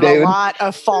 I have David? A lot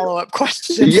of follow-up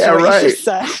questions. Yeah, right. You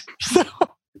said, so.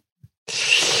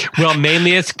 Well,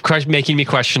 mainly it's making me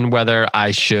question whether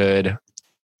I should.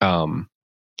 No,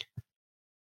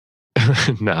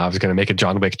 I was going to make a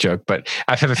John Wick joke, but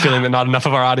I have a feeling that not enough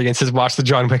of our audience has watched the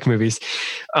John Wick movies.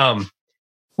 Well,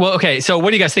 okay. So, what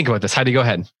do you guys think about this? Heidi, go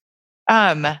ahead.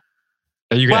 Are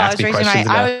you going to ask me questions?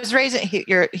 I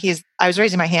was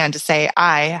raising my hand to say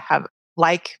I have,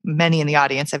 like many in the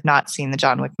audience, have not seen the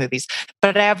John Wick movies,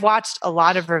 but I have watched a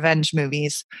lot of revenge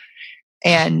movies,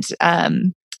 and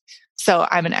so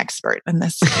I'm an expert in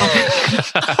this.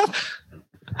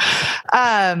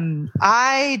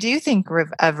 I do think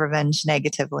of revenge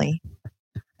negatively,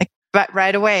 but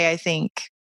right away I think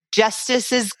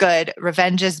justice is good,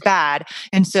 revenge is bad,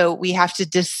 and so we have to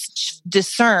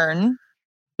discern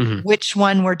which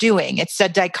one we're doing. It's a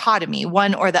dichotomy,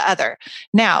 one or the other.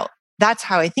 Now, that's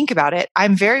how I think about it.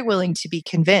 I'm very willing to be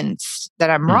convinced that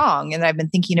I'm wrong and that I've been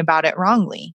thinking about it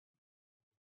wrongly.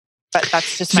 But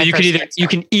that's just my first answer. You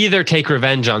can either take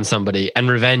revenge on somebody, and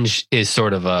revenge is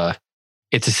sort of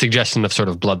it's a suggestion of sort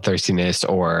of bloodthirstiness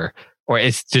or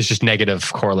there's just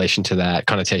negative correlation to that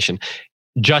connotation.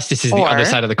 Justice is the other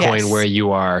side of the coin, where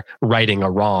you are righting a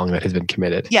wrong that has been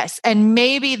committed. Yes. And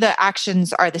maybe the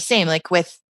actions are the same, like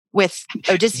with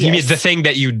Odysseus. You mean the thing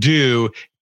that you do,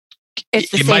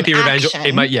 it might be revenge. Action.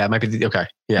 It might be, okay.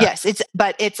 Yeah. Yes.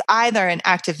 But it's either an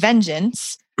act of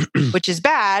vengeance, which is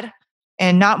bad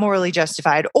and not morally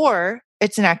justified, or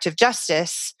it's an act of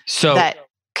justice that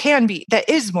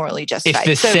is morally justified.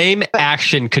 If the same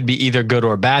action could be either good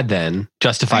or bad, then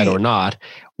justified or not,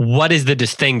 what is the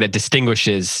thing that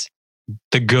distinguishes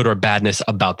the good or badness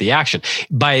about the action?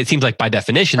 It seems like by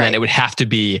definition, then it would have to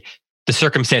be the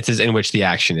circumstances in which the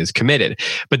action is committed.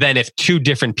 But then if two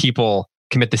different people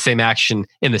commit the same action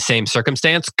in the same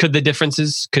circumstance, could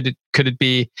it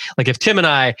be like if Tim and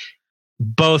I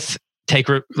both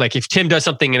if Tim does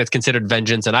something and it's considered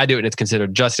vengeance and I do it and it's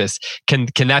considered justice, can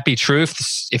that be true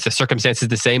if the circumstance is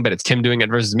the same, but it's Tim doing it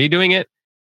versus me doing it?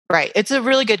 Right. It's a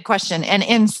really good question. And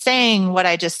in saying what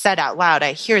I just said out loud,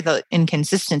 I hear the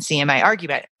inconsistency in my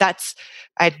argument.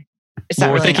 We're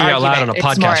thinking out loud on a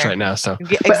podcast right now. So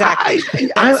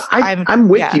exactly. I'm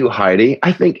with you, Heidi.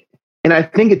 I think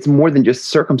it's more than just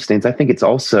circumstance. I think it's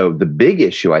also the big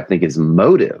issue, I think, is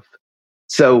motive.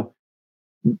 So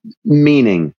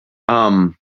meaning, let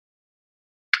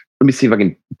me see if I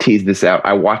can tease this out.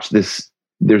 I watched this.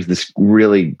 There's this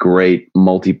really great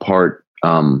multi-part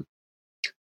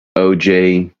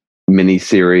OJ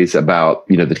miniseries about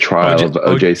the trial of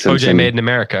OJ Simpson. OJ Made in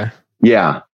America.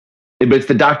 Yeah, but it's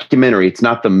the documentary. It's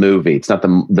not the movie. It's not the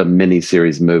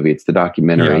miniseries movie. It's the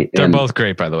documentary. Yeah, they're both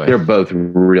great, by the way. They're both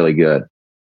really good.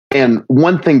 And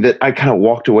one thing that I kind of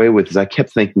walked away with is I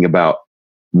kept thinking about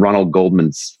Ronald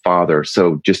Goldman's father.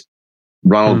 So just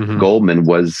Ronald Goldman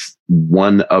was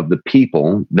one of the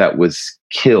people that was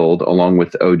killed along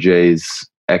with OJ's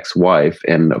ex-wife.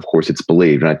 And of course it's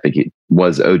believed, and I think it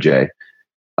was OJ.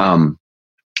 All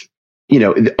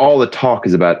the talk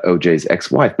is about OJ's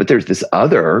ex-wife, but there's this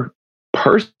other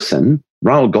person,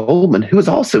 Ronald Goldman, who was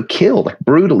also killed, like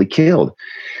brutally killed.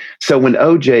 So when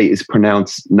OJ is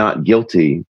pronounced not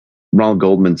guilty, Ronald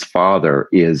Goldman's father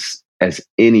is, as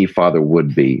any father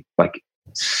would be, like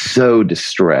so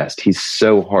distressed. He's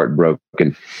so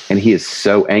heartbroken and he is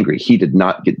so angry. He did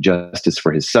not get justice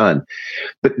for his son.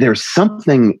 But there's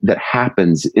something that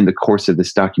happens in the course of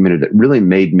this documentary that really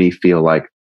made me feel like,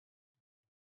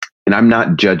 and I'm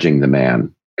not judging the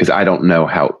man because I don't know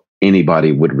how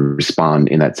anybody would respond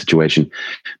in that situation.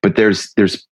 But there's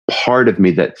part of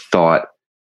me that thought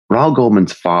Ronald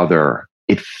Goldman's father,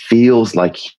 it feels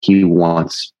like he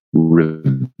wants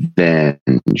revenge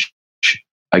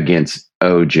against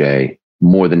OJ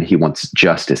more than he wants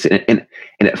justice. And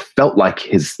it felt like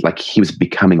he was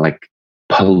becoming like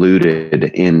polluted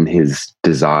in his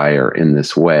desire in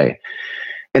this way.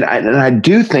 And I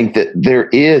do think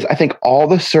that I think all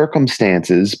the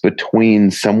circumstances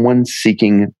between someone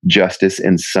seeking justice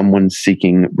and someone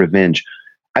seeking revenge,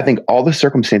 I think all the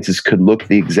circumstances could look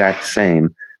the exact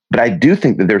same. But I do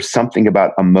think that there's something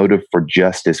about a motive for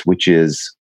justice, which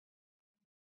is,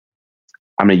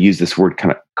 I'm going to use this word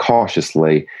kind of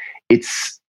cautiously.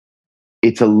 It's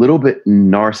a little bit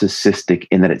narcissistic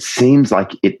in that it seems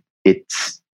like it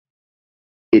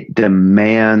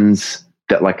demands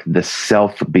that like the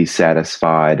self be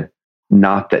satisfied,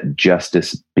 not that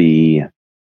justice be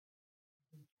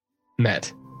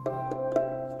met.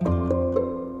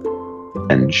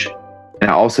 And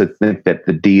I also think that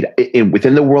the deed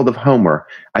within the world of Homer,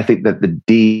 I think that the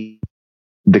deed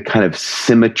the kind of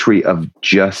symmetry of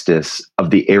justice of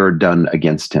the error done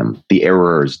against him, the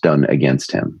errors done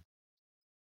against him.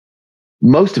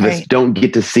 Most of us don't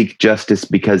get to seek justice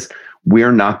because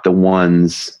we're not the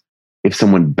ones. If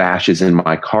someone bashes in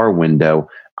my car window,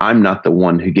 I'm not the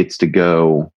one who gets to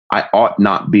go. I ought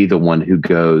not be the one who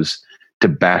goes to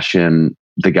bash in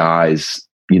the guy's,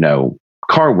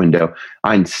 car window.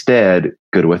 I instead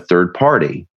go to a third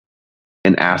party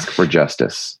and ask for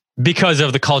justice. Because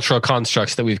of the cultural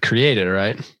constructs that we've created,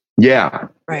 right? Yeah.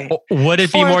 Right. Would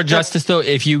it be more justice though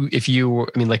if you would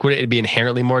it be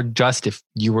inherently more just if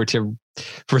you were to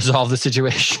resolve the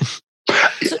situation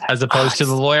as opposed to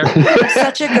the lawyer?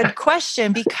 Such a good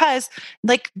question, because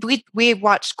we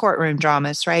watched courtroom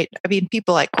dramas, right? I mean,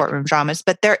 people like courtroom dramas,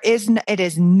 but it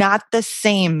is not the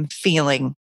same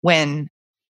feeling when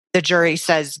the jury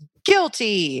says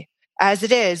guilty as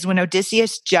it is when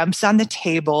Odysseus jumps on the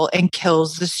table and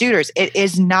kills the suitors. It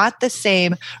is not the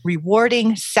same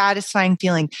rewarding, satisfying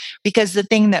feeling, because the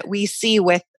thing that we see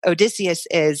with Odysseus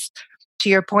is, to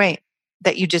your point,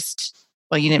 that you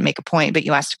didn't make a point, but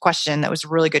you asked a question that was a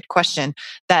really good question,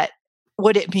 that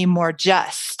would it be more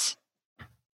just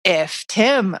if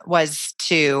Tim was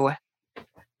to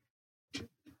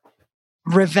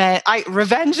avenge,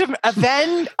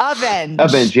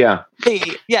 yeah.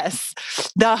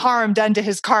 The harm done to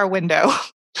his car window.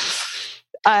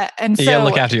 And you gotta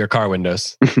look after your car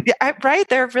windows. Yeah, right.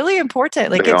 They're really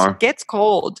important. Like it gets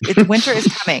cold. Winter is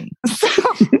coming. So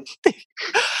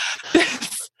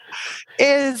this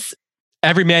is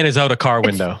every man is out a car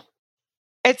window.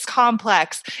 It's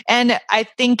complex. And I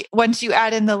think once you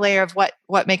add in the layer of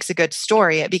what makes a good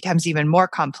story, it becomes even more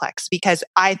complex, because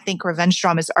I think revenge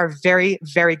dramas are very,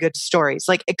 very good stories,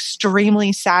 like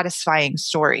extremely satisfying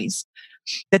stories.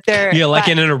 That they're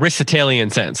in an Aristotelian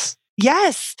sense.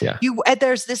 Yes. Yeah.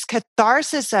 There's this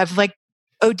catharsis of like,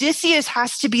 Odysseus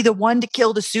has to be the one to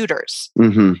kill the suitors.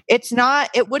 Mm-hmm.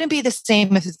 It wouldn't be the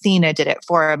same if Athena did it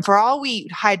for him. For all we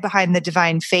hide behind the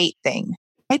divine fate thing.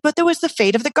 Right? But there was the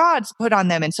fate of the gods put on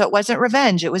them. And so it wasn't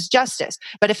revenge, it was justice.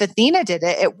 But if Athena did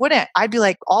it, it wouldn't. I'd be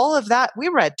like, all of that. We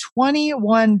read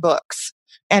 21 books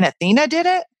and Athena did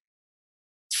it.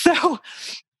 So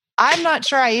I'm not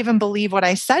sure I even believe what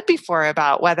I said before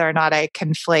about whether or not I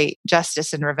conflate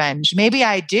justice and revenge. Maybe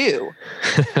I do.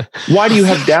 Why do you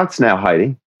have doubts now,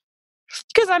 Heidi?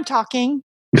 Because I'm talking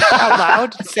out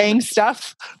loud, saying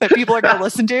stuff that people are going to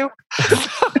listen to.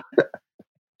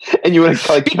 And you want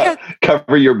to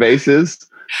cover your bases?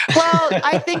 Well,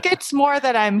 I think it's more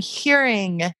that I'm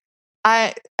hearing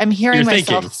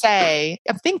myself say,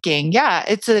 I'm thinking, yeah,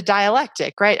 it's a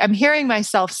dialectic, right? I'm hearing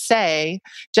myself say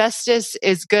justice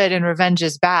is good and revenge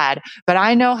is bad, but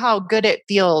I know how good it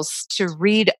feels to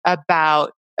read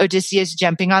about Odysseus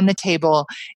jumping on the table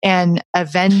and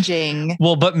avenging.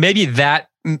 Well, but maybe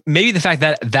the fact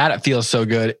that it feels so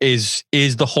good is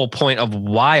the whole point of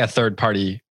why a third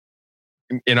party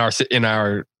in our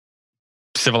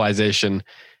civilization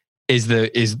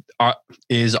are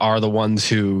the ones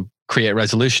who create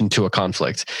resolution to a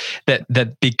conflict.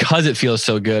 That because it feels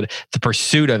so good, the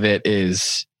pursuit of it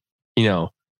is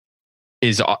that's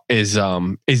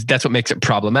what makes it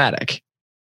problematic,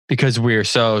 because we're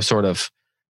so sort of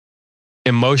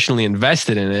emotionally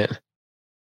invested in it.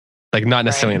 Like not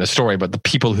necessarily in a story, but the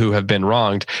people who have been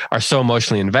wronged are so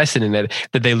emotionally invested in it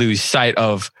that they lose sight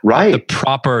of the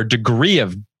proper degree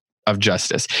of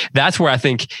justice. That's where I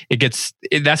think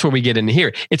that's where we get into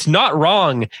here. It's not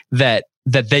wrong that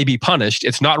they be punished.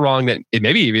 It's not wrong that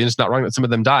it's not wrong that some of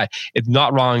them die. It's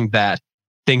not wrong that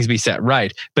things be set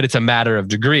right, but it's a matter of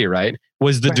degree, right?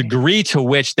 Was the degree to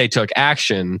which they took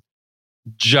action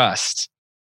just,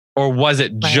 or was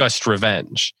it just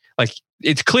revenge? Like,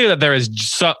 it's clear that there is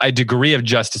a degree of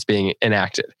justice being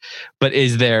enacted, but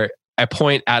is there a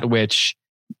point at which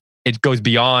it goes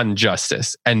beyond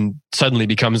justice and suddenly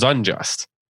becomes unjust?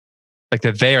 Like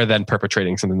that they are then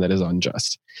perpetrating something that is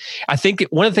unjust. I think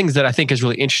one of the things that I think is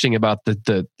really interesting about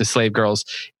the slave girls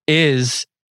is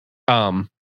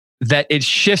that it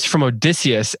shifts from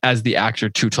Odysseus as the actor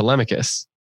to Telemachus.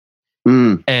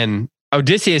 And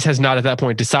Odysseus has not at that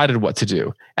point decided what to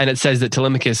do. And it says that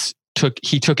Telemachus took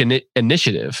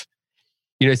initiative.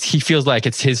 He feels like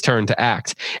it's his turn to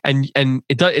act. And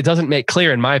it doesn't make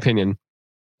clear, in my opinion,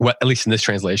 at least in this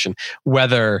translation,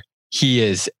 whether he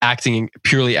is acting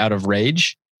purely out of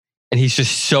rage and he's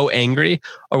just so angry,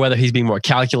 or whether he's being more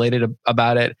calculated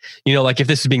about it. Like if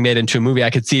this is being made into a movie, I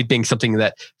could see it being something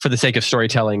that, for the sake of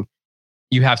storytelling,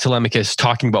 you have Telemachus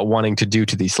talking about wanting to do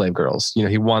to these slave girls.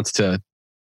 He wants to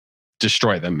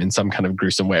destroy them in some kind of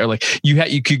gruesome way, or like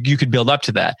you could build up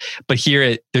to that. But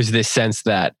here there's this sense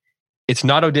that it's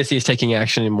not Odysseus taking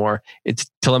action anymore. It's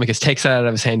Telemachus takes that out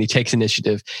of his hand. He takes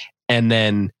initiative. And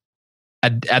then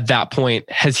at that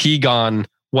point, has he gone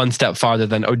one step farther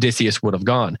than Odysseus would have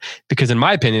gone? Because in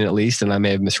my opinion, at least, and I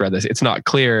may have misread this, it's not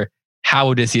clear how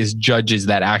Odysseus judges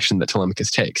that action that Telemachus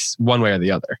takes, one way or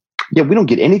the other. Yeah, we don't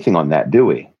get anything on that, do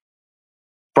we?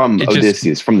 From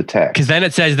Odysseus, from the text. Because then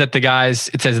it says that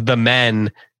the men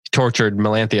tortured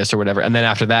Melanthius or whatever. And then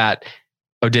after that,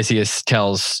 Odysseus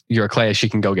tells Eurycleia she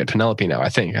can go get Penelope now, I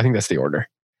think. I think that's the order.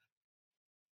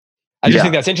 I just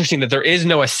think that's interesting that there is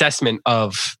no assessment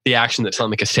of the action that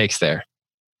Telemachus takes there.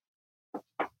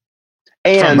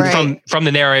 And from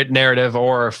the narrative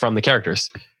or from the characters.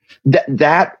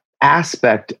 That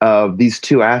aspect of these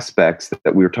two aspects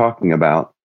that we were talking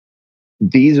about,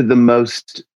 these are the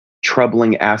most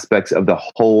troubling aspects of the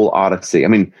whole Odyssey. I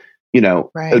mean,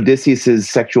 Odysseus's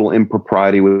sexual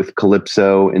impropriety with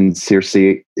Calypso and Circe.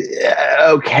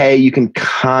 Okay, you can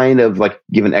kind of like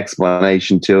give an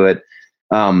explanation to it.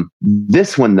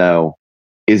 This one though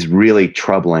is really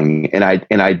troubling, and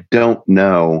I don't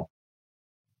know.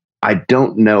 I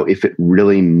don't know if it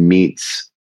really meets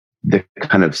the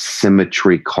kind of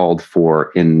symmetry called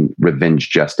for in revenge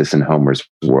justice in Homer's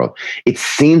world. It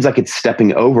seems like it's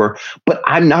stepping over, but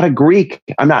I'm not a Greek.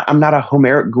 I'm not a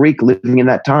Homeric Greek living in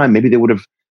that time. Maybe they would have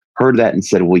heard that and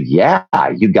said, well, yeah,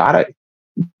 the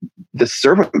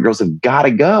servant girls have got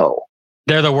to go.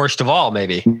 They're the worst of all,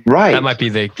 maybe. Right. That might be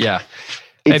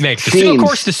it makes sense. Of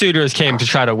course, the suitors came to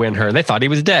try to win her. They thought he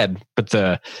was dead, but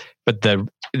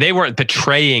they weren't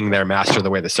betraying their master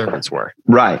the way the servants were.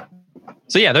 Right.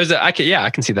 So yeah, I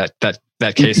can see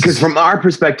that case. Because from our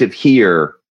perspective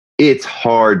here, it's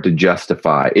hard to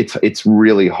justify. It's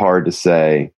really hard to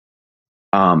say.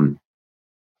 From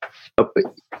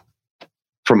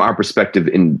our perspective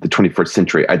in the 21st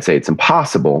century, I'd say it's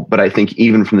impossible. But I think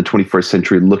even from the 21st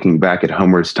century, looking back at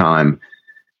Homer's time,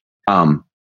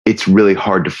 it's really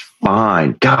hard to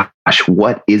find. Gosh,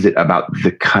 what is it about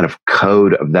the kind of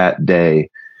code of that day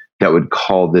that would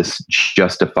call this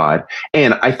justified?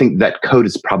 And I think that code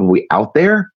is probably out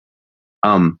there.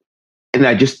 And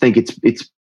I just think it's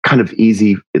kind of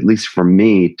easy, at least for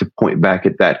me, to point back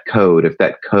at that code. If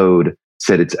that code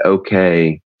said it's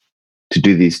okay to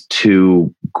do these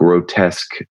two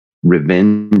grotesque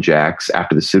revenge acts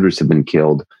after the suitors have been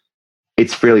killed,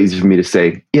 it's fairly easy for me to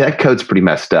say, yeah, that code's pretty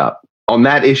messed up. On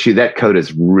that issue, that code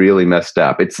is really messed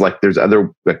up. It's like there's other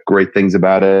great things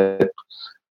about it.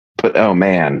 But oh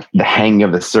man, the hanging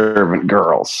of the servant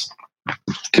girls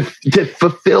to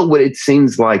fulfill what it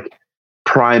seems like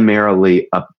primarily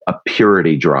a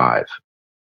purity drive.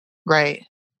 Right.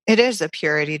 It is a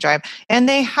purity drive. And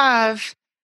they have,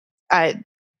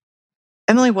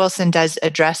 Emily Wilson does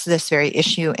address this very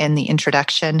issue in the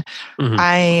introduction. Mm-hmm.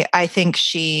 I think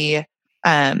she,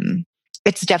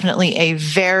 it's definitely a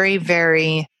very,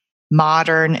 very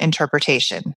modern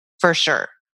interpretation for sure.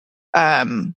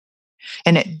 And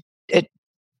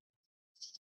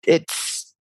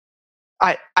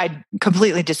I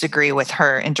completely disagree with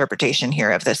her interpretation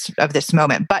here of this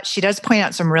moment, but she does point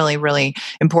out some really, really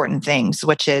important things,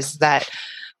 which is that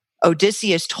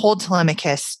Odysseus told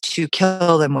Telemachus to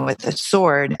kill them with a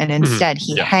sword, and instead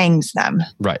he hangs them.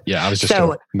 Right. Yeah. I was just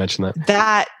going to mention that.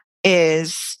 That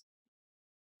is,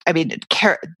 I mean,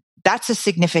 that's a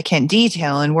significant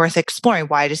detail and worth exploring.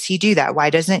 Why does he do that? Why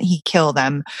doesn't he kill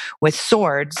them with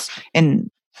swords?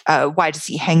 And why does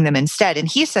he hang them instead? And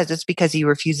he says it's because he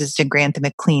refuses to grant them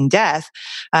a clean death.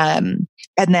 And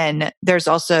then there's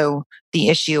also the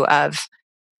issue of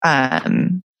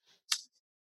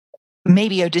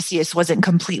maybe Odysseus wasn't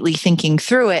completely thinking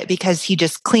through it because he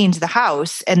just cleaned the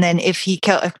house. And then if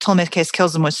Telemachus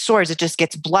kills him with swords, it just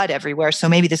gets blood everywhere. So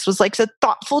maybe this was like a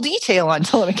thoughtful detail on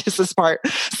Telemachus's part.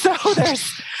 So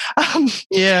there's,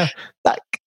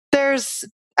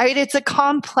 it's a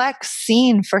complex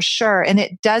scene for sure. And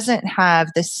it doesn't have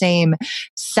the same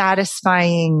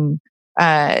satisfying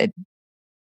kind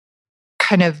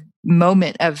of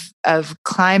moment of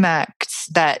climax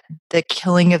that the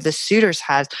killing of the suitors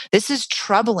has. This is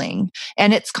troubling,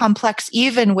 and it's complex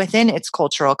even within its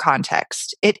cultural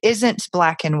context. It isn't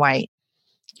black and white.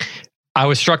 I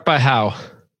was struck by how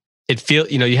it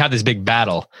feels, you have this big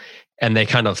battle and they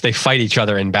fight each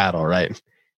other in battle, right?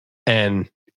 And,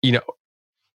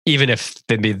 even if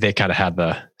they kind of had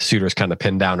the suitors kind of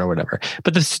pinned down or whatever,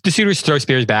 but the suitors throw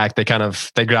spears back, they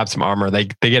grab some armor, they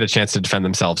get a chance to defend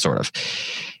themselves sort of.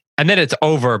 And then it's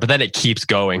over, but then it keeps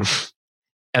going.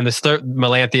 And the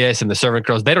Melanthius and the servant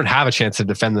girls, they don't have a chance to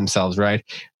defend themselves, right?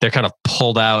 They're kind of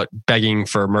pulled out, begging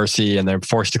for mercy, and they're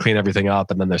forced to clean everything up,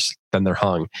 and then they're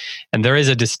hung. And there is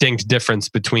a distinct difference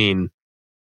between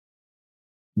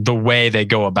the way they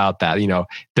go about that.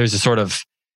 There is a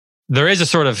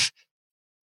sort of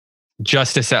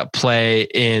justice at play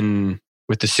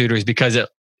with the suitors, because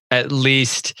at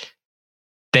least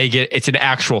it's an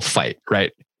actual fight,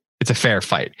 right? It's a fair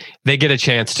fight. They get a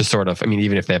chance to sort of,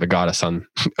 even if they have a goddess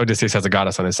Odysseus has a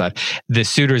goddess on his side, the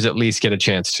suitors at least get a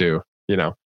chance to,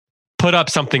 put up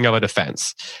something of a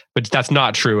defense. But that's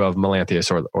not true of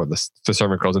Melanthius or the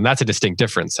servant girls. And that's a distinct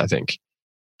difference, I think.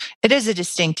 It is a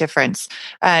distinct difference.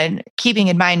 And keeping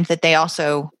in mind that they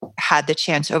also had the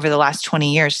chance over the last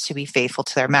 20 years to be faithful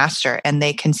to their master, and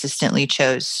they consistently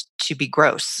chose to be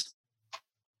gross.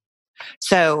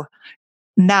 So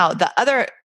now the other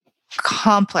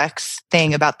complex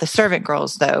thing about the servant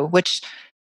girls, though, which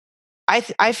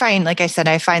I find, like I said,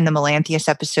 I find the Melanthius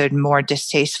episode more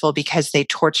distasteful because they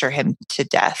torture him to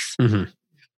death.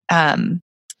 Mm-hmm.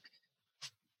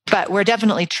 But we're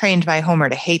definitely trained by Homer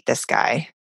to hate this guy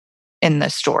in the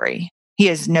story. He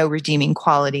has no redeeming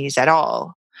qualities at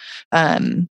all.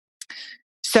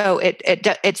 So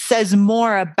it says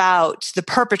more about the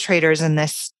perpetrators in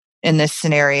this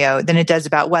scenario than it does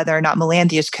about whether or not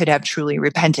Melanthius could have truly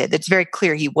repented. It's very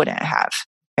clear he wouldn't have.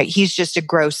 Right? He's just a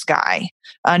gross guy,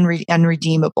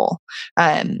 unredeemable.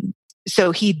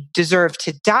 So he deserved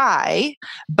to die,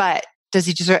 but does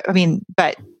he deserve?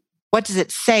 But what does it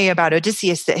say about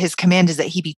Odysseus that his command is that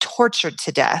he be tortured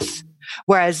to death,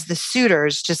 whereas the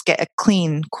suitors just get a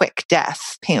clean, quick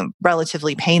death,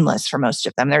 relatively painless for most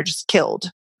of them. They're just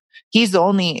killed. He's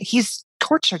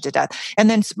tortured to death. And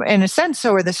then in a sense,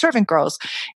 so are the servant girls.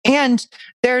 And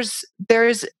there's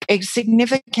a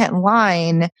significant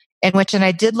line in which, and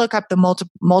I did look up the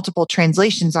multiple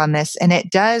translations on this, and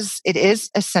it is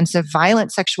a sense of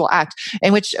violent sexual act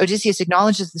in which Odysseus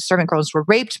acknowledges the servant girls were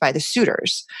raped by the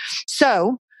suitors.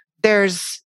 So did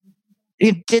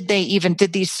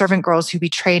these servant girls who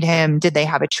betrayed him, did they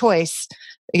have a choice?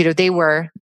 They were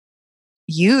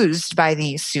used by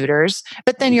these suitors,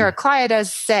 but then Eurycleia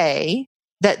does say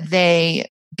that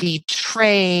they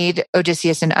betrayed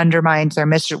Odysseus and undermined their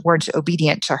mistress, weren't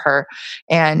obedient to her,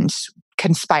 and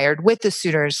conspired with the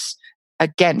suitors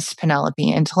against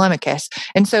Penelope and Telemachus.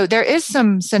 And so there is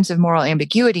some sense of moral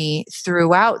ambiguity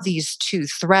throughout these two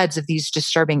threads of these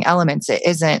disturbing elements. It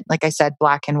isn't, like I said,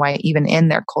 black and white, even in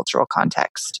their cultural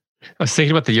context. I was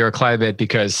thinking about the Eurycleia bit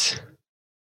because,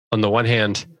 on the one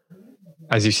hand,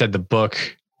 as you said, the book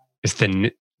is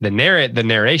the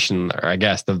narration, or I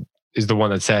guess is the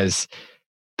one that says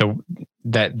that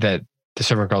the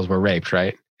servant girls were raped,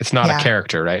 right? It's not a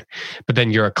character, right? But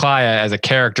then Eurycleia as a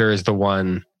character is the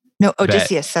one. No,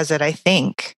 Odysseus says it, I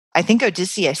think. I think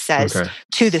Odysseus says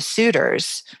to the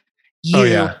suitors,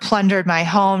 you plundered my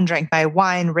home, drank my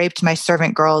wine, raped my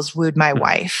servant girls, wooed my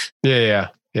wife. Yeah.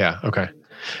 Okay.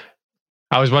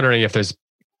 I was wondering if there's,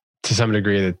 to some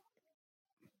degree, that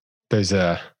there's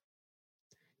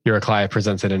Eurycleia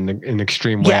presents it in an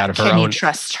extreme way out of her own. Can you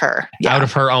trust her? Yeah. Out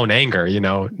of her own anger,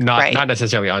 not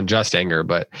necessarily unjust anger,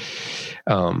 but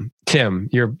Tim,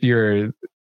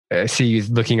 I see you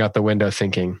looking out the window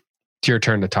thinking, it's your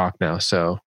turn to talk now.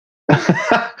 So this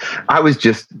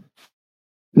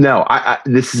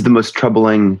is the most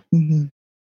troubling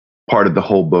part of the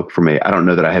whole book for me. I don't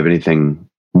know that I have anything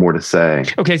more to say.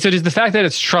 Okay. So does the fact that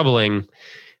it's troubling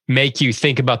make you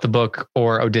think about the book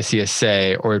or Odysseus,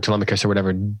 say, or Telemachus or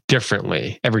whatever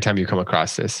differently every time you come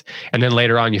across this? And then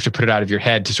later on, you have to put it out of your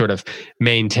head to sort of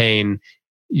maintain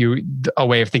a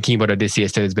way of thinking about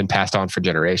Odysseus that has been passed on for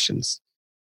generations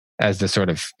as the sort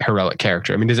of heroic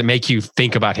character. Does it make you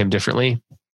think about him differently?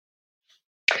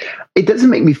 It doesn't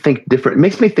make me think different. It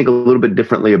makes me think a little bit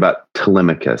differently about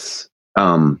Telemachus.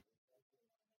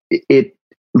 It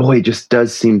just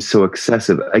does seem so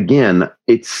excessive. Again,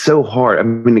 it's so hard.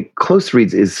 Close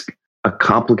Reads is a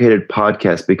complicated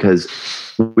podcast because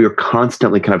we are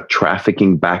constantly kind of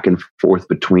trafficking back and forth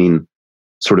between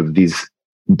sort of these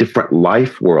different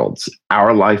life worlds,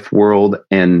 our life world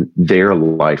and their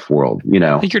life world,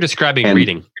 I think you're describing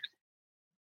reading.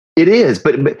 It is,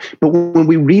 but when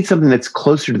we read something that's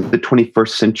closer to the 21st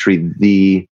century,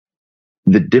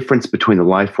 the difference between the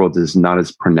life worlds is not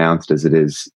as pronounced as it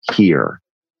is here.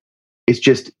 It's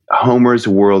just Homer's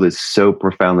world is so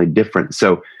profoundly different.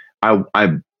 So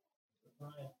the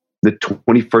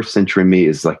 21st century me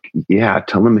is like,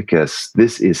 Telemachus,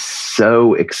 this is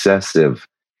so excessive.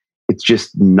 It's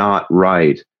just not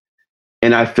right.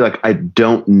 And I feel like I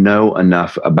don't know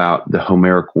enough about the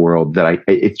Homeric world that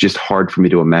it's just hard for me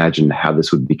to imagine how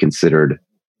this would be considered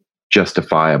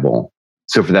justifiable.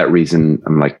 So for that reason,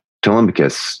 I'm like,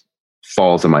 Telemachus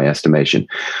falls in my estimation.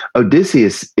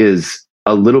 Odysseus is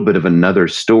a little bit of another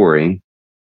story,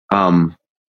 partly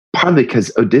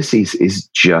because Odysseus is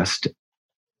just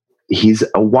he's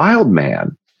a wild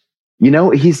man. He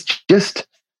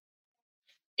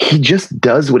just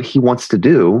does what he wants to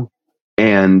do,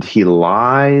 and he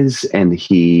lies, and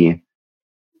I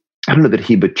don't know that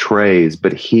he betrays,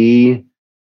 but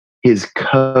his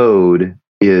code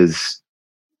is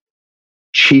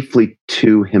chiefly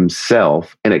to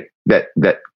himself, and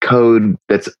that code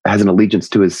has an allegiance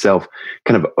to himself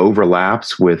kind of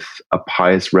overlaps with a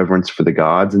pious reverence for the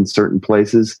gods in certain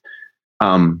places.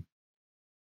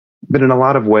 But in a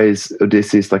lot of ways,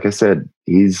 Odysseus, like I said,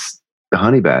 he's the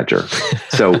honey badger.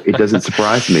 So it doesn't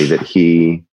surprise me that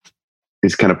he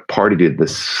is kind of party to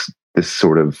this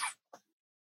sort of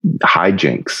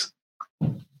hijinks.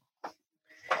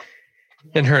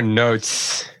 In her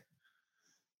notes,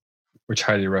 which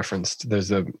Heidi referenced, there's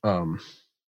a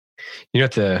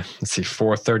at the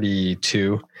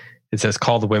 432, it says,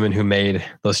 "Call the women who made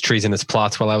those treasonous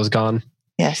plots while I was gone."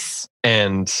 Yes.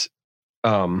 And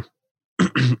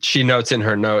she notes in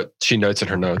her notes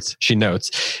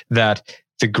that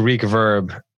the Greek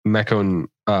verb mekanunto,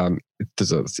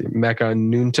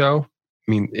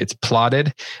 it's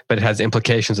plotted, but it has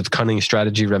implications of cunning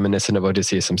strategy reminiscent of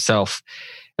Odysseus himself.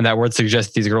 And that word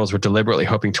suggests these girls were deliberately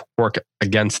hoping to work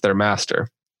against their master,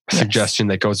 a suggestion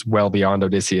that goes well beyond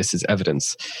Odysseus's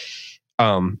evidence,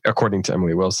 according to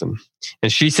Emily Wilson.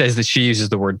 And she says that she uses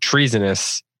the word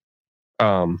treasonous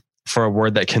for a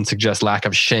word that can suggest lack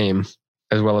of shame,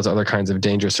 as well as other kinds of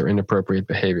dangerous or inappropriate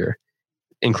behavior,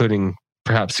 including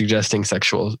perhaps suggesting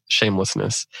sexual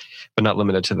shamelessness, but not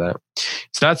limited to that.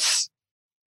 So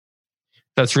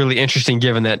that's really interesting,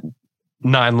 given that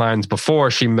 9 lines before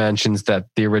she mentions that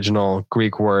the original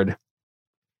Greek word,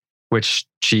 which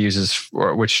she uses,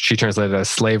 or which she translated as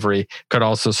slavery, could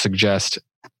also suggest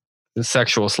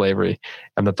sexual slavery,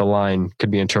 and that the line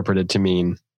could be interpreted to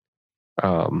mean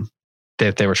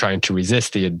that they were trying to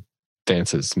resist the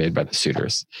advances made by the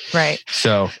suitors. Right.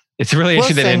 So it's really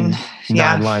interesting that in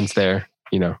 9 lines there,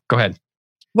 go ahead.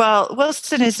 Well,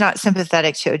 Wilson is not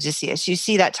sympathetic to Odysseus. You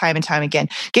see that time and time again.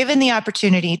 Given the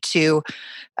opportunity to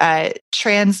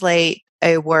translate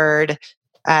a word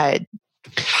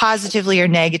positively or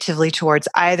negatively towards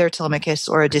either Telemachus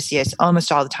or Odysseus,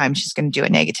 almost all the time she's going to do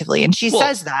it negatively. And she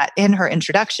says that in her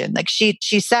introduction. Like she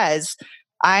says,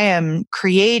 I am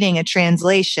creating a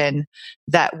translation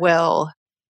that will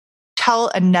tell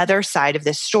another side of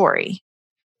this story.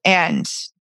 And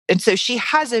so she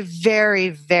has a very,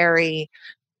 very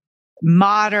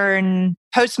postmodern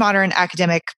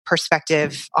academic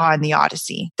perspective on the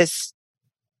Odyssey.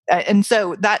 And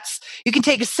so you can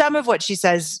take some of what she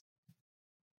says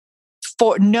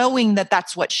for knowing that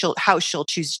that's how she'll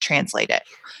choose to translate it.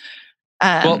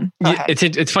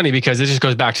 It's funny because it just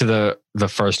goes back to the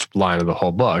first line of the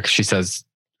whole book. She says,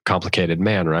 "Complicated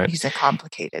man," right? He's a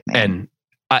complicated man.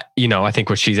 And I think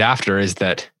what she's after is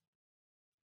that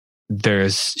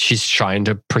she's trying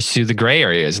to pursue the gray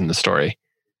areas in the story.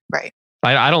 Right.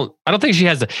 I don't think she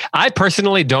has I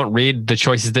personally don't read the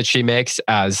choices that she makes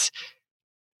as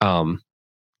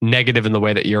negative in the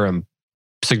way that you're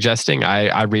suggesting.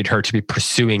 I read her to be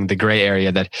pursuing the gray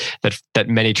area that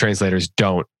many translators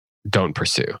don't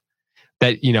pursue.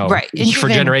 That, right. For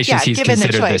generations he's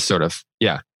considered this sort of,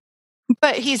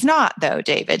 But he's not, though,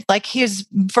 David. Like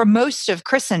for most of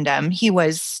Christendom, he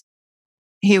was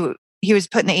put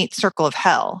in the 8th circle of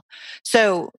hell.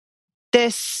 So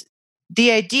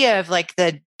the idea of like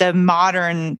the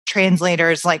modern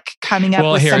translators like coming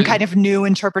up with some kind of new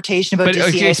interpretation of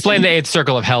Odysseus. But explain the 8th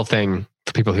circle of hell thing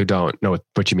for people who don't know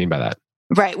what you mean by that.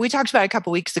 Right. We talked about it a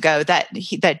couple weeks ago that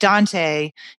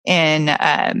Dante in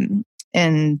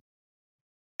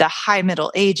the High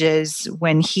Middle Ages,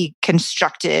 when he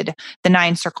constructed the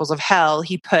 9 circles of hell,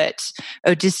 he put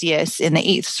Odysseus in the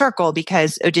 8th circle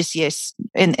because Odysseus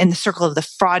in the circle of the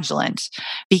fraudulent,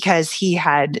 because he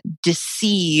had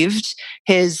deceived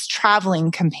his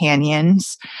traveling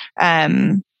companions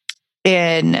in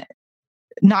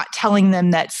not telling them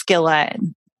that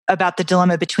about the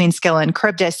dilemma between Scylla and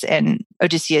Charybdis, and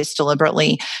Odysseus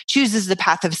deliberately chooses the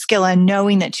path of Scylla,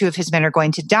 knowing that 2 of his men are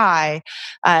going to die,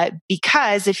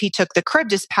 because if he took the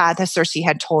Charybdis path, as Circe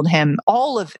had told him,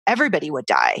 everybody would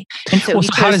die. And so,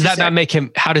 how does that not make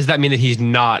him? How does that mean that he's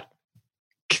not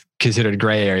considered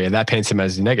gray area? That paints him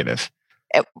as negative.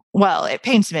 It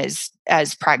paints him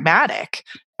as pragmatic,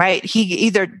 right? He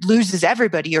either loses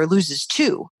everybody or loses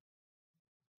 2.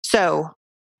 So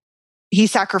he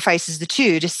sacrifices the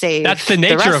 2 to save. That's the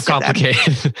nature of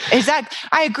complicated. Exactly.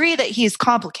 I agree that he's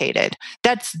complicated.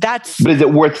 That's. But is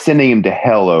it worth sending him to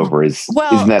hell over? Isn't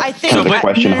that I think kind of the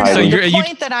question? The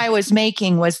point that I was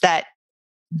making was that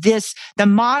the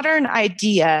modern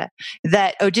idea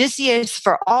that Odysseus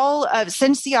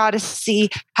since the Odyssey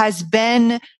has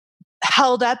been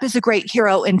held up as a great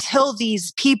hero until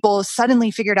these people suddenly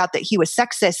figured out that he was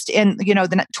sexist in, the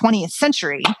 20th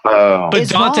century. But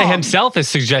Dante wrong. himself is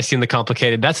suggesting the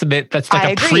complicated. That's like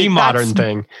a pre-modern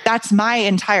thing. That's my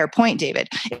entire point, David,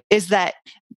 is that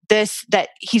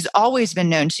he's always been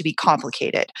known to be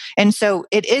complicated. And so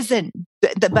it isn't,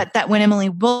 but that when Emily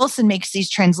Wilson makes these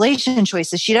translation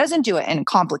choices, she doesn't do it in a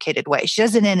complicated way. She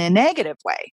does it in a negative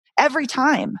way every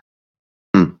time.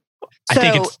 I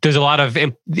think there's a lot of,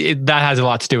 that has a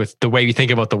lot to do with the way you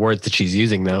think about the words that she's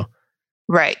using, though.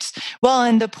 Right. Well,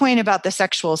 and the point about the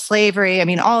sexual slavery, I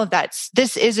mean, all of that,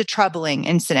 this is a troubling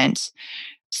incident.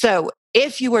 So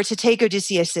if you were to take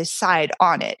Odysseus's side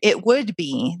on it, it would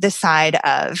be the side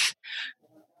of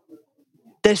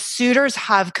the suitors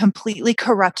have completely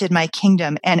corrupted my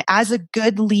kingdom. And as a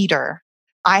good leader,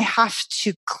 I have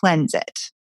to cleanse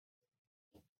it.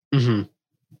 Mm-hmm.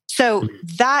 So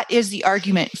that is the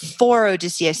argument for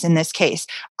Odysseus in this case.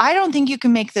 I don't think you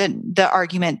can make the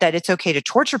argument that it's okay to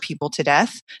torture people to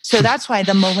death. So that's why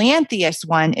the Melanthius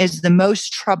one is the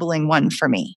most troubling one for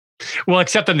me. Well,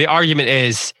 except that the argument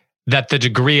is that the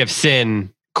degree of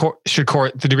sin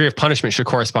the degree of punishment should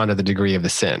correspond to the degree of the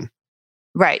sin.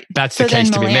 Right. That's the case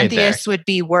to be made there. Melanthius would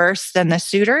be worse than the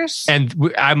suitors. And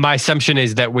my assumption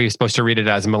is that we're supposed to read it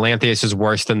as Melanthius is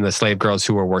worse than the slave girls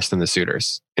who were worse than the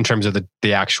suitors in terms of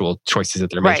the actual choices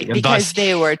that they're making. Right, because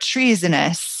they were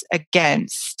treasonous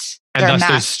against their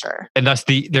master.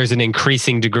 There's an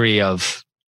increasing degree of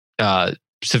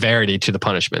severity to the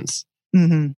punishments.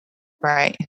 Mm-hmm.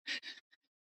 Right.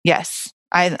 Yes,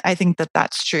 I think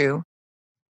that true.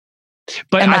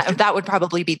 But that would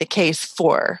probably be the case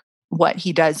for what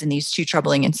he does in these two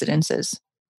troubling incidences.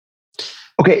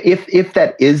 Okay, if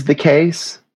that is the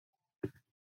case,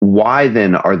 why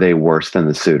then are they worse than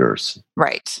the suitors?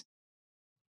 Right.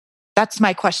 That's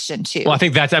my question too. Well, I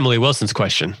think that's Emily Wilson's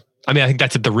question. I mean, I think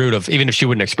that's at the root of, even if she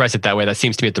wouldn't express it that way, that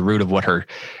seems to be at the root of what her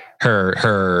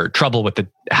trouble with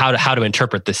how to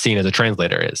interpret this scene as a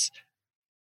translator is.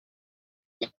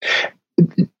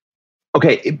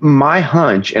 Okay, my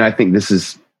hunch, and I think this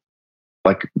is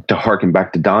like to harken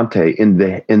back to Dante, in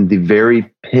the very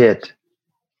pit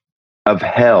of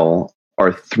hell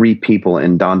are three people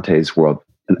in Dante's world.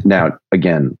 Now,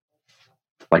 again,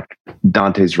 like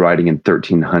Dante's writing in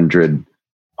 1300,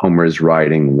 Homer is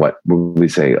writing, what would we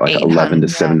say, like 11 to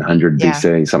 700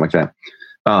 BC, something like that.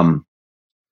 So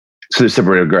they're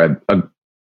separated a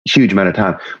huge amount of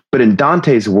time. But in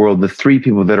Dante's world, the three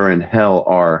people that are in hell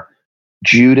are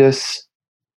Judas,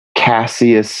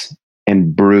 Cassius,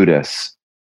 and Brutus,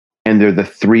 and they're the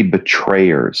three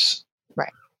betrayers.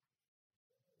 Right.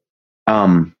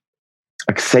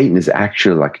 Like Satan is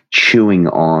actually like chewing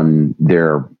on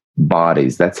their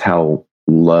bodies. That's how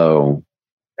little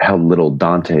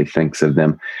Dante thinks of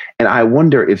them. And I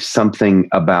wonder if something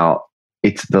about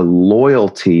it's the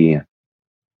loyalty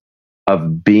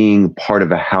of being part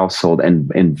of a household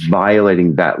and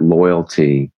violating that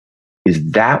loyalty.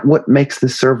 Is that what makes the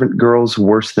servant girls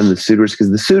worse than the suitors? Because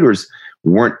the suitors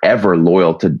weren't ever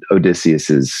loyal to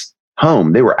Odysseus's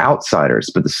home. They were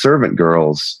outsiders, but the servant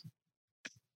girls,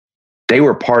 they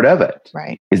were part of it.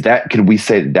 Right. Could we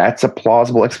say that's a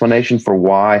plausible explanation for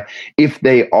why, if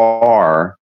they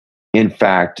are in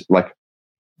fact like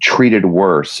treated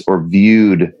worse or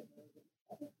viewed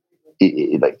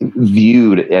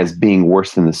as being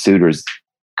worse than the suitors,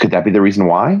 could that be the reason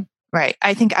why? Right.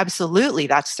 I think absolutely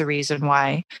that's the reason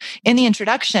why. In the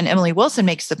introduction, Emily Wilson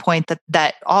makes the point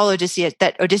that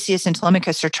Odysseus and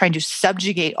Telemachus are trying to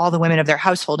subjugate all the women of their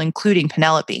household, including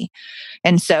Penelope.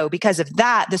 And so because of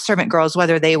that, the servant girls,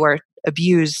 whether they were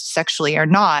abused sexually or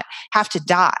not, have to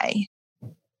die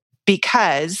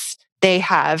because they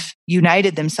have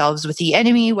united themselves with the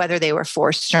enemy, whether they were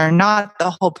forced or not.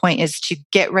 The whole point is to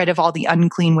get rid of all the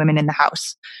unclean women in the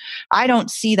house. I don't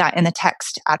see that in the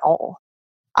text at all.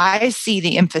 I see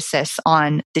the emphasis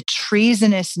on the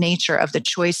treasonous nature of the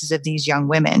choices of these young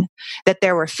women, that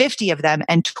there were 50 of them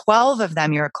and 12 of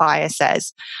them, Eurycleia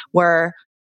says, were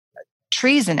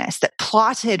treasonous, that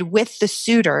plotted with the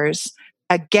suitors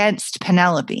against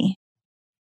Penelope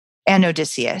and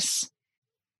Odysseus.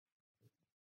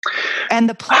 And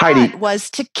the plot was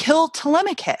to kill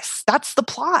Telemachus. That's the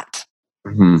plot.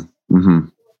 Mm-hmm. Mm-hmm.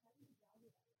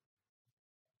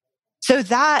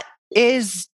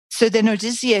 So then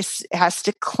Odysseus has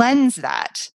to cleanse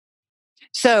that.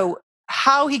 So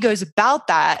how he goes about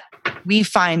that, we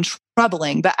find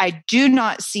troubling, but I do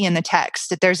not see in the text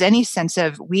that there's any sense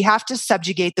of we have to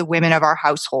subjugate the women of our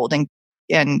household,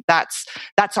 and that's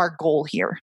our goal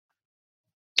here.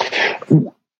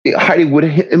 Heidi, would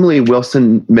Emily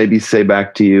Wilson maybe say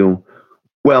back to you,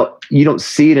 well, you don't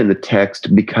see it in the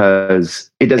text because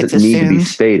it doesn't need to be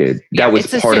stated. Yeah, that was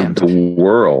part of the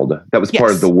world. That was part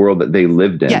of the world that they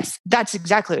lived in. Yes, that's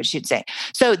exactly what she'd say.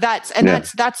 So that's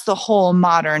the whole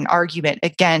modern argument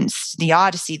against the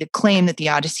Odyssey. The claim that the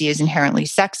Odyssey is inherently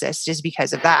sexist is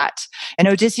because of that. And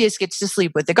Odysseus gets to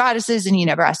sleep with the goddesses, and he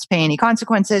never has to pay any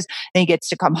consequences. Then he gets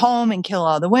to come home and kill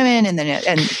all the women, and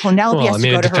Penelope has to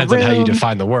go to her room. It depends on how you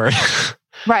define the word.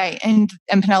 Right. And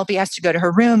Penelope has to go to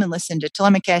her room and listen to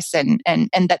Telemachus, and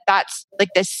that's like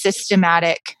this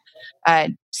systematic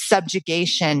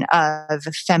subjugation of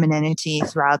femininity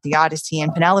throughout the Odyssey.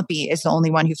 And Penelope is the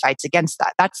only one who fights against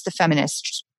that. That's the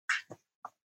feminist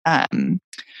kind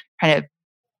of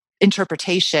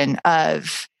interpretation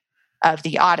of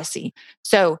the Odyssey.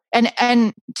 So,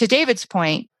 and to David's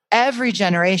point, every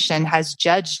generation has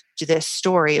judged this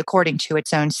story according to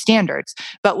its own standards.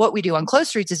 But what we do on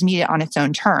Close Reads is meet it on its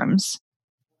own terms.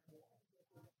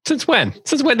 Since when?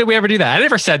 Since when did we ever do that? I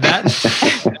never said that.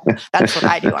 That's what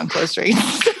I do on Close Reads.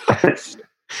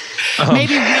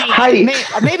 Maybe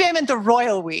I meant the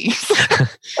royal we.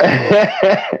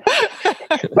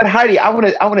 But Heidi, I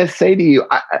want to say to you,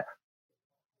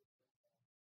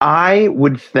 I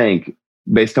would think,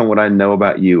 based on what I know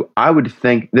about you, I would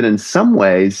think that in some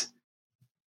ways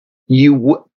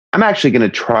I'm actually going to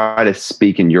try to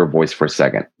speak in your voice for a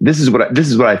second. This is what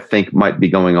I think might be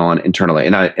going on internally,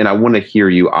 and I want to hear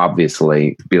you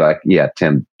obviously be like, yeah,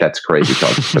 Tim, that's crazy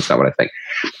talk. That's not what I think.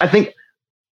 I think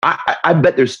I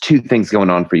bet there's two things going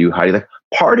on for you, Heidi. Like,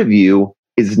 part of you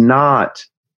is not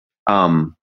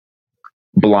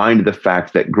blind to the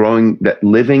fact that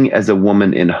living as a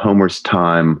woman in Homer's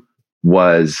time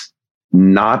was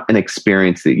not an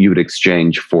experience that you would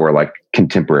exchange for like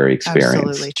contemporary experience.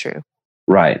 Absolutely true.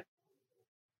 Right.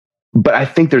 But I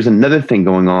think there's another thing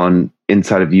going on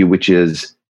inside of you, which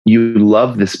is you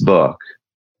love this book.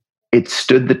 It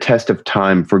stood the test of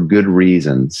time for good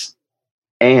reasons.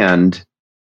 And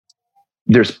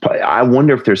I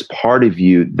wonder if there's part of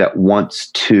you that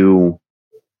wants to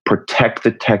protect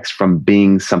the text from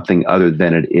being something other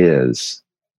than it is,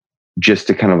 just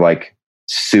to kind of like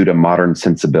suit a modern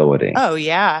sensibility. Oh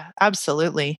yeah,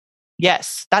 absolutely.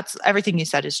 Yes, that's everything you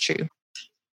said is true.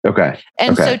 Okay.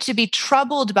 And so to be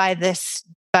troubled by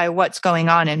what's going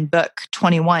on in book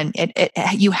 21,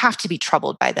 you have to be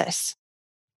troubled by this.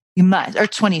 You must, or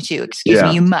 22, excuse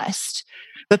me, you must.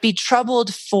 But be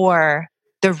troubled for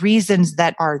the reasons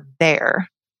that are there,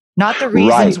 not the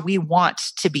reasons we want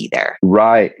to be there.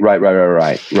 Right.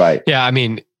 Yeah, I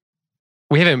mean,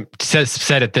 we haven't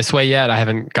said it this way yet. I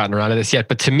haven't gotten around to this yet.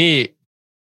 But to me,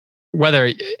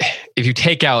 if you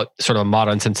take out sort of a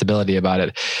modern sensibility about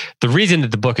it, the reason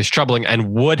that the book is troubling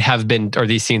and would have been, or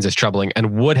these scenes is troubling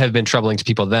and would have been troubling to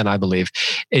people then, I believe,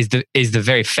 is the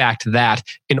very fact that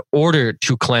in order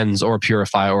to cleanse or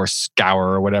purify or scour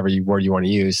or whatever word you want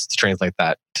to use to translate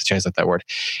that word,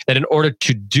 that in order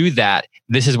to do that,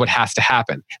 this is what has to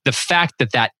happen. The fact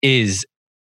that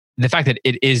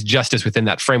it is justice within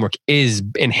that framework is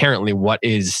inherently what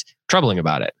is troubling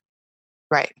about it.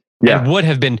 Right. Yeah. It would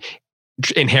have been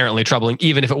inherently troubling,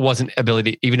 even if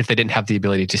they didn't have the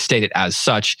ability to state it as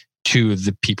such to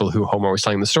the people who Homer was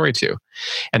telling the story to.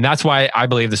 And that's why I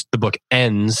believe the book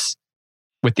ends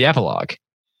with the epilogue.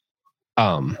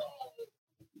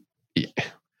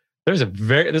 There's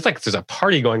a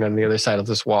party going on the other side of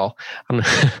this wall. I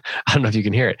don't know if you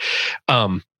can hear it.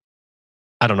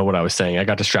 I don't know what I was saying. I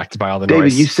got distracted by all the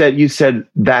noise. David, you said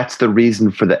that's the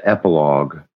reason for the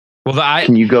epilogue. Well,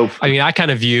 can you go? I kind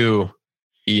of view,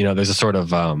 there's a sort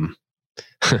of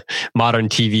modern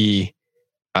TV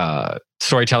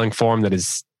storytelling form that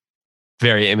is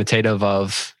very imitative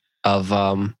of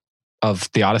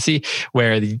the Odyssey,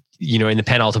 where in the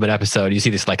penultimate episode, you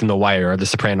see this like in The Wire or The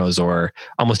Sopranos or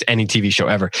almost any TV show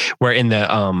ever, where in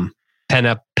the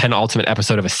penultimate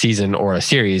episode of a season or a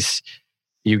series,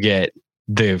 you get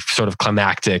the sort of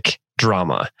climactic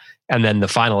drama, and then the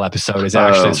final episode is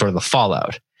actually sort of the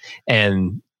fallout.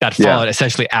 And that fallout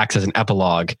essentially acts as an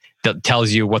epilogue that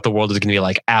tells you what the world is going to be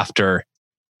like after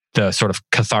the sort of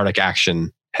cathartic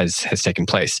action has taken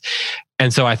place.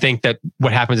 And so I think that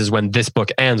what happens is when this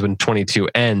book ends, when 22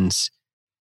 ends,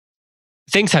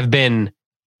 things have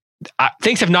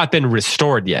not been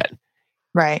restored yet.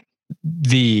 Right.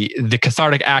 The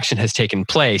cathartic action has taken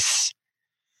place,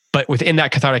 but within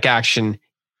that cathartic action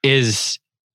is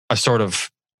a sort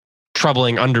of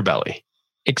troubling underbelly.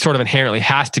 It sort of inherently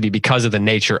has to be because of the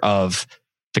nature of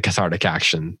the cathartic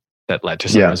action that led to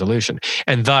some resolution.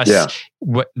 And thus,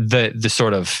 the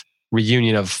sort of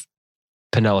reunion of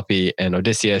Penelope and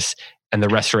Odysseus and the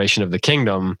restoration of the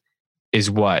kingdom is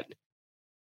what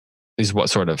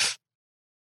sort of,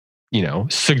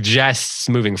 suggests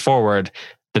moving forward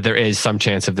that there is some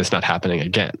chance of this not happening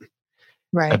again.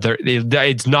 Right.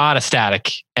 It's not a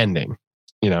static ending,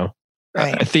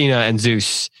 Right. Athena and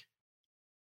Zeus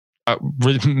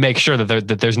make sure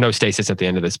that there's no stasis at the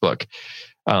end of this book.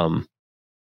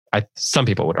 Some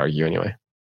people would argue anyway.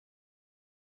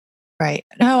 Right.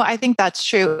 No, I think that's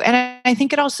true. And I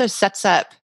think it also sets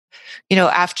up,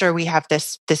 after we have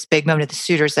this big moment of the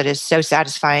suitors that is so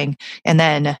satisfying, and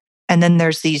then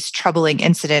there's these troubling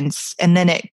incidents, and then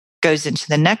it goes into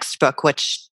the next book,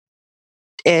 which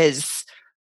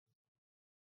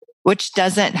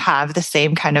doesn't have the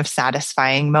same kind of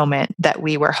satisfying moment that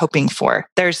we were hoping for.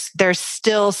 There's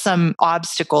still some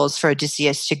obstacles for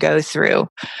Odysseus to go through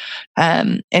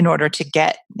in order to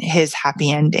get his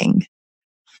happy ending.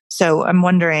 So I'm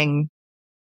wondering,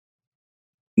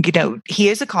 he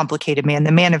is a complicated man,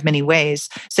 the man of many ways.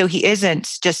 So he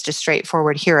isn't just a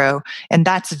straightforward hero. And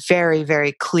that's very,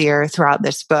 very clear throughout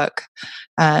this book.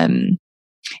 And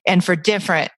for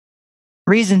different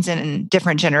reasons in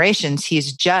different generations,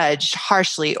 he's judged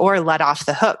harshly or let off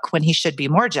the hook when he should be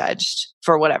more judged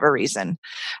for whatever reason.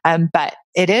 But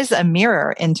it is a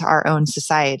mirror into our own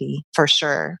society, for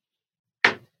sure.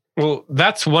 Well,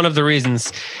 that's one of the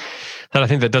reasons that I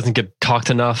think that doesn't get talked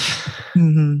enough.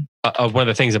 Mm-hmm. One of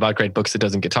the things about great books that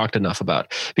doesn't get talked enough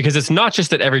about. Because it's not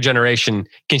just that every generation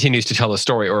continues to tell a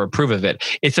story or approve of it.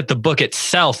 It's that the book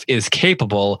itself is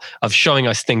capable of showing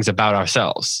us things about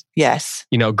ourselves. Yes.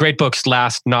 Great books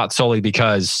last not solely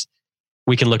because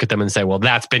we can look at them and say, well,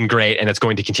 that's been great and it's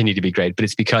going to continue to be great. But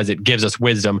it's because it gives us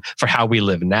wisdom for how we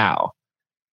live now.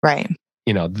 Right.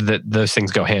 Those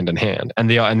things go hand in hand. And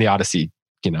the Odyssey,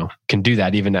 can do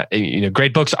that. Even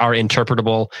great books are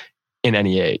interpretable in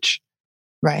any age.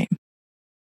 Right.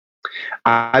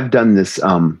 I've done this,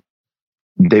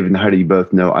 David and Heidi, you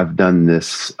both know, I've done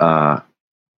this for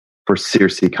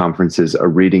CRC conferences, a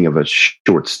reading of a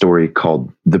short story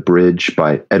called The Bridge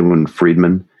by Edwin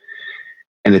Friedman.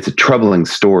 And it's a troubling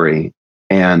story.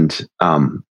 And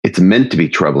it's meant to be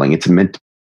troubling. It's meant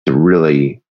to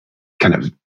really kind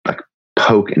of like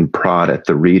poke and prod at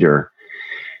the reader.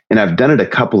 And I've done it a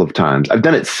couple of times. I've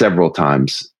done it several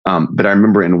times. But I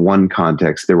remember in one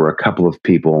context, there were a couple of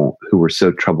people who were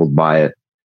so troubled by it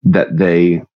that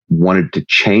they wanted to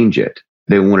change it.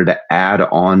 They wanted to add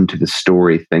on to the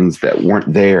story things that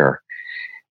weren't there.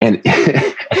 And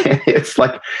it's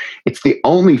like, it's the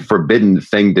only forbidden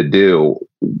thing to do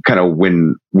kind of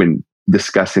when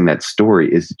discussing that story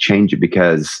is to change it,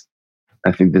 because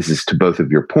I think this is to both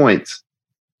of your points.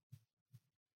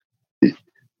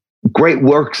 Great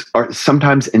works are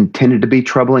sometimes intended to be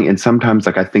troubling, and sometimes,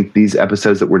 like I think these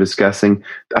episodes that we're discussing,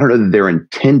 I don't know that they're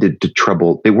intended to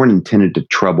trouble. They weren't intended to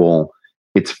trouble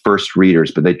its first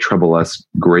readers, but they trouble us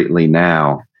greatly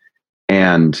now.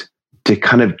 And to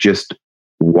kind of just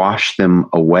wash them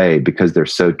away because they're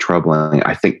so troubling,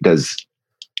 I think does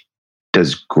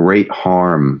great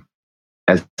harm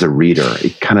as a reader.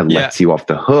 It kind of lets you off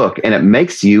the hook, and it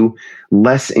makes you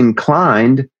less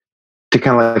inclined to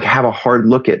kind of like have a hard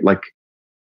look at like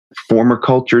former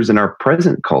cultures and our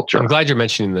present culture. I'm glad you're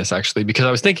mentioning this, actually, because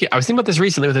I was thinking about this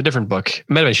recently with a different book. It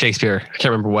might have been Shakespeare. I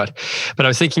can't remember what, but I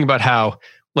was thinking about how,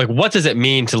 like, what does it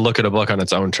mean to look at a book on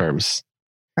its own terms?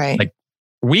 Right. Like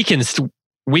we can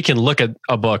look at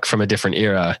a book from a different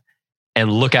era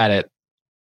and look at it.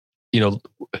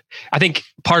 I think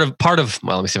part of,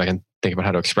 well, let me see if I can think about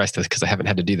how to express this, because I haven't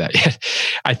had to do that yet.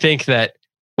 I think that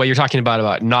what you're talking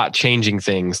about not changing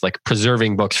things, like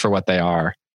preserving books for what they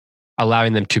are,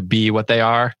 allowing them to be what they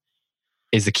are,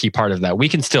 is the key part of that. We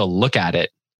can still look at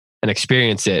it and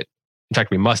experience it. In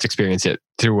fact, we must experience it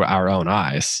through our own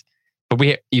eyes. But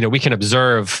we can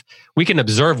observe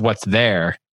what's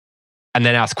there and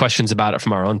then ask questions about it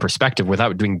from our own perspective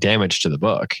without doing damage to the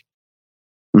book.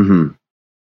 Mm-hmm.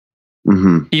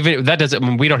 Mm-hmm. Even that doesn't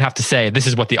mean we don't have to say this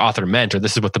is what the author meant or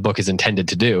this is what the book is intended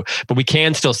to do, but we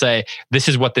can still say this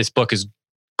is what this book is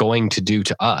going to do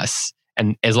to us,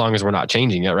 and as long as we're not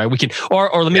changing it, right? We can,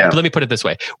 or let me put it this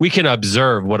way: we can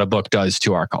observe what a book does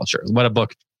to our culture, what a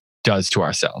book does to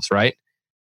ourselves, right?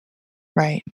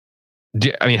 Right.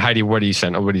 Heidi, what do you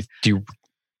say? What do you?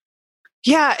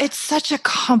 Yeah, it's such a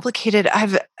complicated.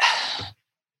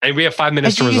 And we have 5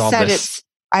 minutes to resolve this.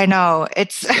 I know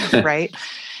it's right.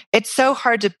 It's so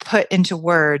hard to put into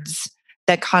words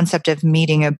the concept of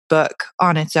meeting a book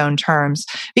on its own terms,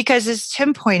 because as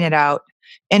Tim pointed out,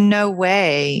 in no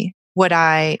way would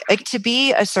I like to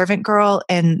be a servant girl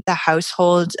in the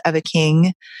household of a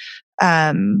king.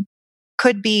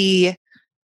 Could be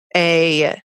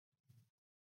a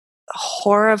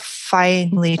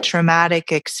horrifyingly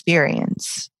traumatic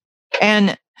experience.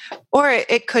 Or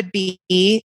it could be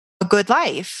a good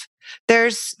life.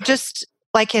 There's just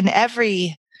like in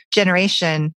every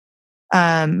generation,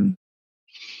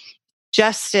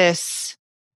 justice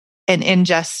and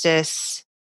injustice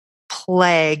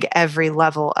plague every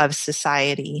level of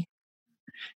society.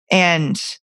 And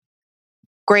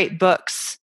great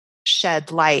books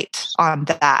shed light on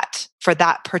that for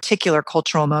that particular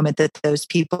cultural moment that those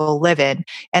people live in.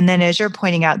 And then as you're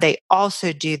pointing out, they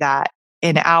also do that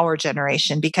in our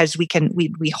generation because we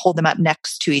hold them up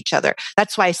next to each other.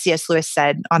 That's why C.S. Lewis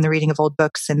said on the reading of old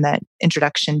books in the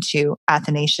introduction to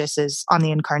Athanasius's On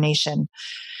the Incarnation,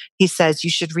 he says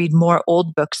you should read more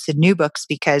old books than new books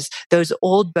because those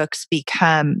old books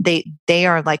they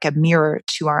are like a mirror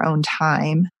to our own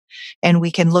time. And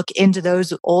we can look into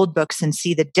those old books and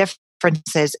see the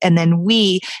differences. And then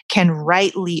we can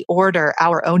rightly order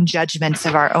our own judgments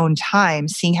of our own time,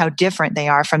 seeing how different they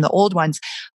are from the old ones.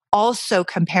 Also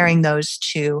comparing those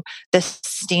to the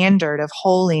standard of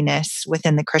holiness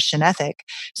within the Christian ethic.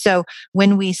 So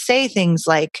when we say things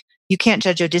like, you can't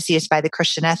judge Odysseus by the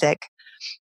Christian ethic,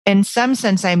 in some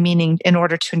sense, I'm meaning in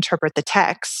order to interpret the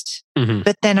text. Mm-hmm.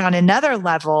 But then on another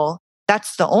level,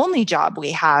 that's the only job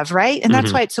we have, right? And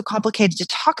that's why it's so complicated to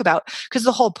talk about, because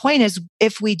the whole point is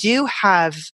if we do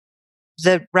have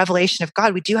the revelation of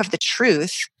God, we do have the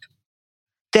truth,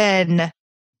 then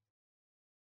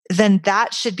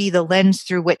that should be the lens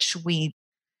through which we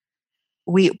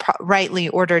rightly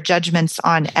order judgments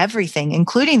on everything,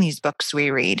 including these books we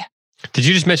read. Did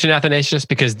you just mention Athanasius?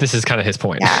 Because this is kind of his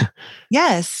point. Yeah.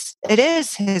 Yes, it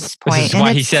is his point. This is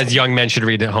why he says young men should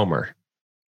read Homer.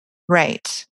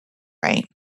 Right. I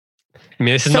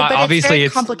mean, this is not, obviously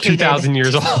it's 2,000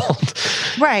 years old.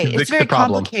 Right. It's very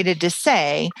complicated to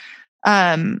say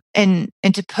and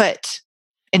to put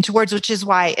into words, which is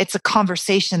why it's a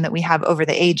conversation that we have over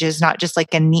the ages, not just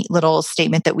like a neat little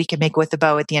statement that we can make with a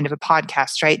bow at the end of a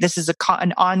podcast, right? This is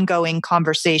an ongoing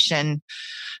conversation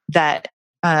that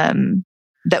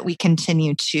we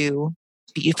continue to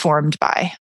be formed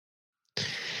by.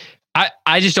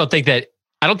 I just don't think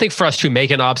for us to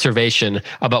make an observation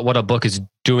about what a book is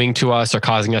doing to us or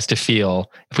causing us to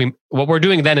feel, what we're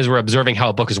doing then is we're observing how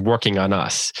a book is working on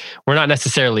us. We're not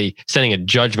necessarily setting a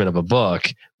judgment of a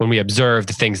book when we observe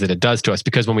the things that it does to us,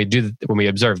 because when we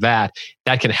observe that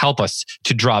can help us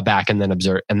to draw back and then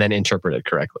observe and then interpret it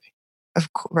correctly.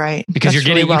 Right. Because you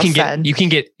can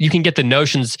get the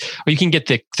notions, or you can get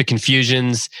the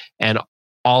confusions and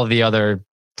all of the other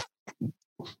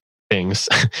things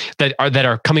that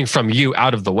are coming from you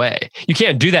out of the way. You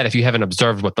can't do that if you haven't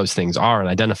observed what those things are and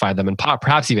identified them and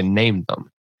perhaps even named them.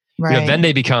 Right. Then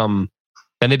they become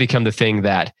the thing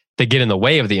that they get in the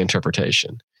way of the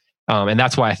interpretation. And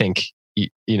that's why I think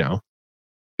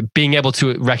being able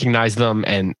to recognize them,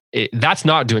 and that's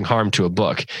not doing harm to a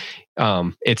book.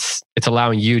 It's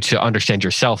allowing you to understand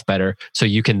yourself better, so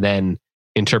you can then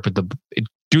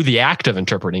do the act of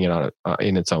interpreting it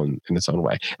in its own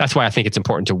way. That's why I think it's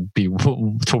important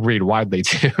to read widely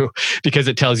too, because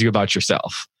it tells you about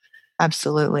yourself.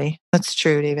 Absolutely, that's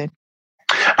true, David.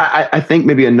 I think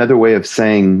maybe another way of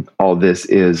saying all this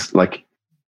is like,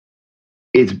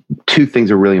 it's two things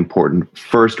are really important.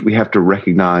 First, we have to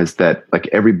recognize that like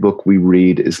every book we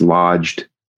read is lodged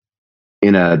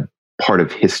in a part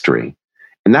of history,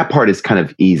 and that part is kind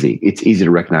of easy. It's easy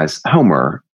to recognize.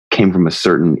 Homer came from a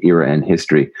certain era in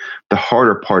history. The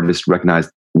harder part is to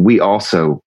recognize we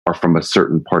also are from a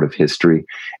certain part of history.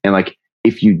 And like,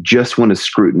 if you just want to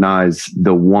scrutinize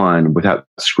the one without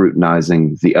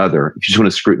scrutinizing the other, if you just want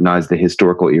to scrutinize the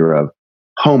historical era of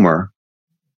Homer,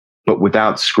 but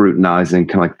without scrutinizing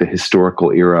kind of like the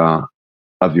historical era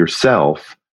of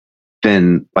yourself,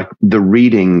 then like the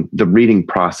reading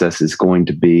process is going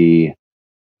to be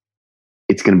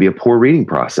a poor reading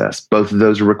process. Both of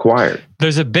those are required.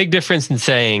 There's a big difference in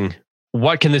saying,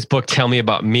 what can this book tell me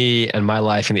about me and my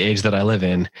life and the age that I live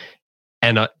in?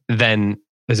 And then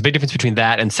there's a big difference between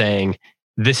that and saying,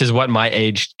 this is what my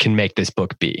age can make this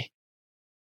book be.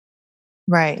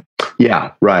 Right.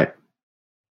 Yeah. Right.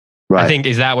 I think,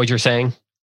 is that what you're saying?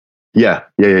 Yeah.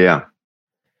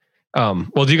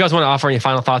 Well, do you guys want to offer any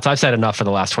final thoughts? I've said enough for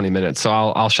the last 20 minutes, so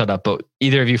I'll shut up. But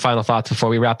either of you, final thoughts before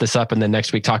we wrap this up, and then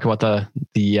next week talk about the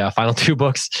final two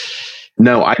books?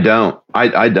 No, I don't.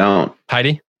 I don't.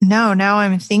 Heidi? No, now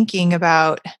I'm thinking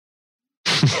about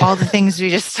all the things we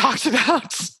just talked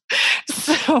about.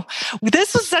 So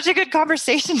this was such a good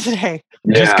conversation today.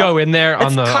 Yeah. Just go in there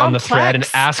on the thread and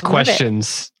ask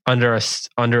questions under a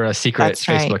secret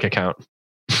Facebook account.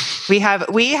 We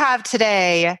have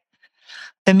today.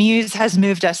 The muse has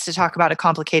moved us to talk about a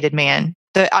complicated man.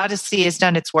 The Odyssey has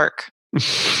done its work.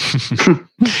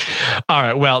 All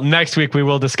right. Well, next week we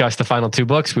will discuss the final 2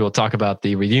 books. We will talk about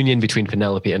the reunion between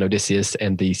Penelope and Odysseus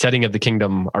and the setting of the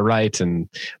kingdom aright and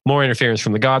more interference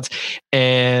from the gods.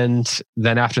 And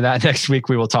then after that, next week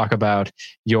we will talk about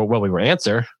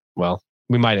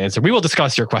we might answer. We will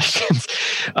discuss your questions.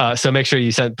 So make sure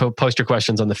you post your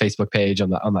questions on the Facebook page on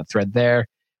that thread there,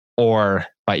 or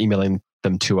by emailing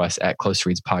them to us at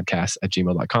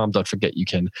closereadspodcast@gmail.com. Don't forget you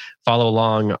can follow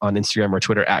along on Instagram or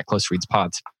Twitter at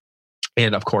closereadspods.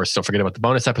 And of course, don't forget about the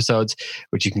bonus episodes,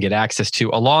 which you can get access to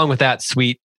along with that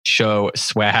sweet show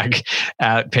swag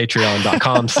at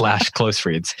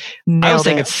patreon.com/closereads. I was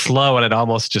saying it's slow and it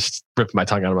almost just ripped my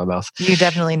tongue out of my mouth. You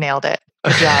definitely nailed it.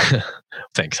 Good job.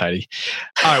 Thanks, Heidi.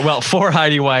 All right. Well, for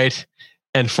Heidi White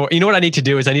and for, you know what I need to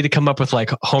do is I need to come up with like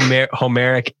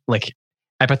Homeric, like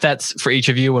epithets for each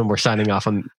of you when we're signing off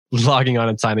on logging on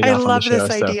and signing off on the show. I love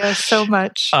this idea so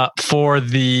much. For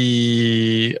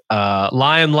the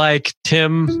lion-like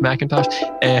Tim McIntosh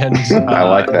and I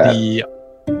like that. The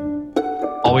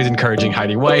always encouraging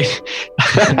Heidi White.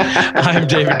 I'm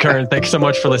David Kern. Thanks so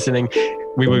much for listening.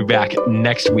 We will be back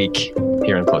next week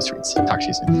here on Close Reads. Talk to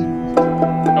you soon.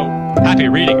 Oh, happy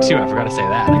reading too. I forgot to say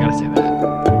that. I got to say that.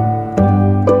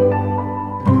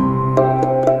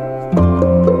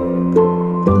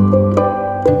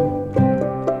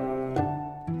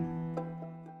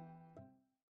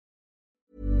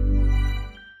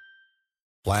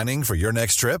 Planning for your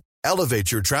next trip?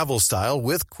 Elevate your travel style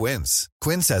with Quince.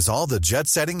 Quince has all the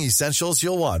jet-setting essentials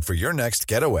you'll want for your next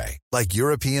getaway, like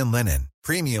European linen,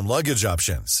 premium luggage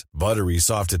options, buttery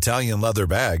soft Italian leather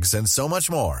bags, and so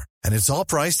much more. And it's all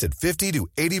priced at 50 to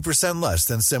 80% less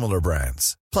than similar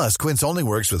brands. Plus, Quince only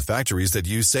works with factories that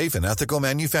use safe and ethical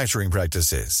manufacturing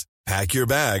practices. Pack your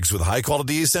bags with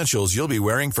high-quality essentials you'll be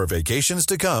wearing for vacations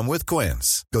to come with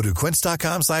Quince. Go to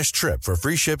quince.com/trip for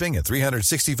free shipping and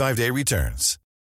 365-day returns.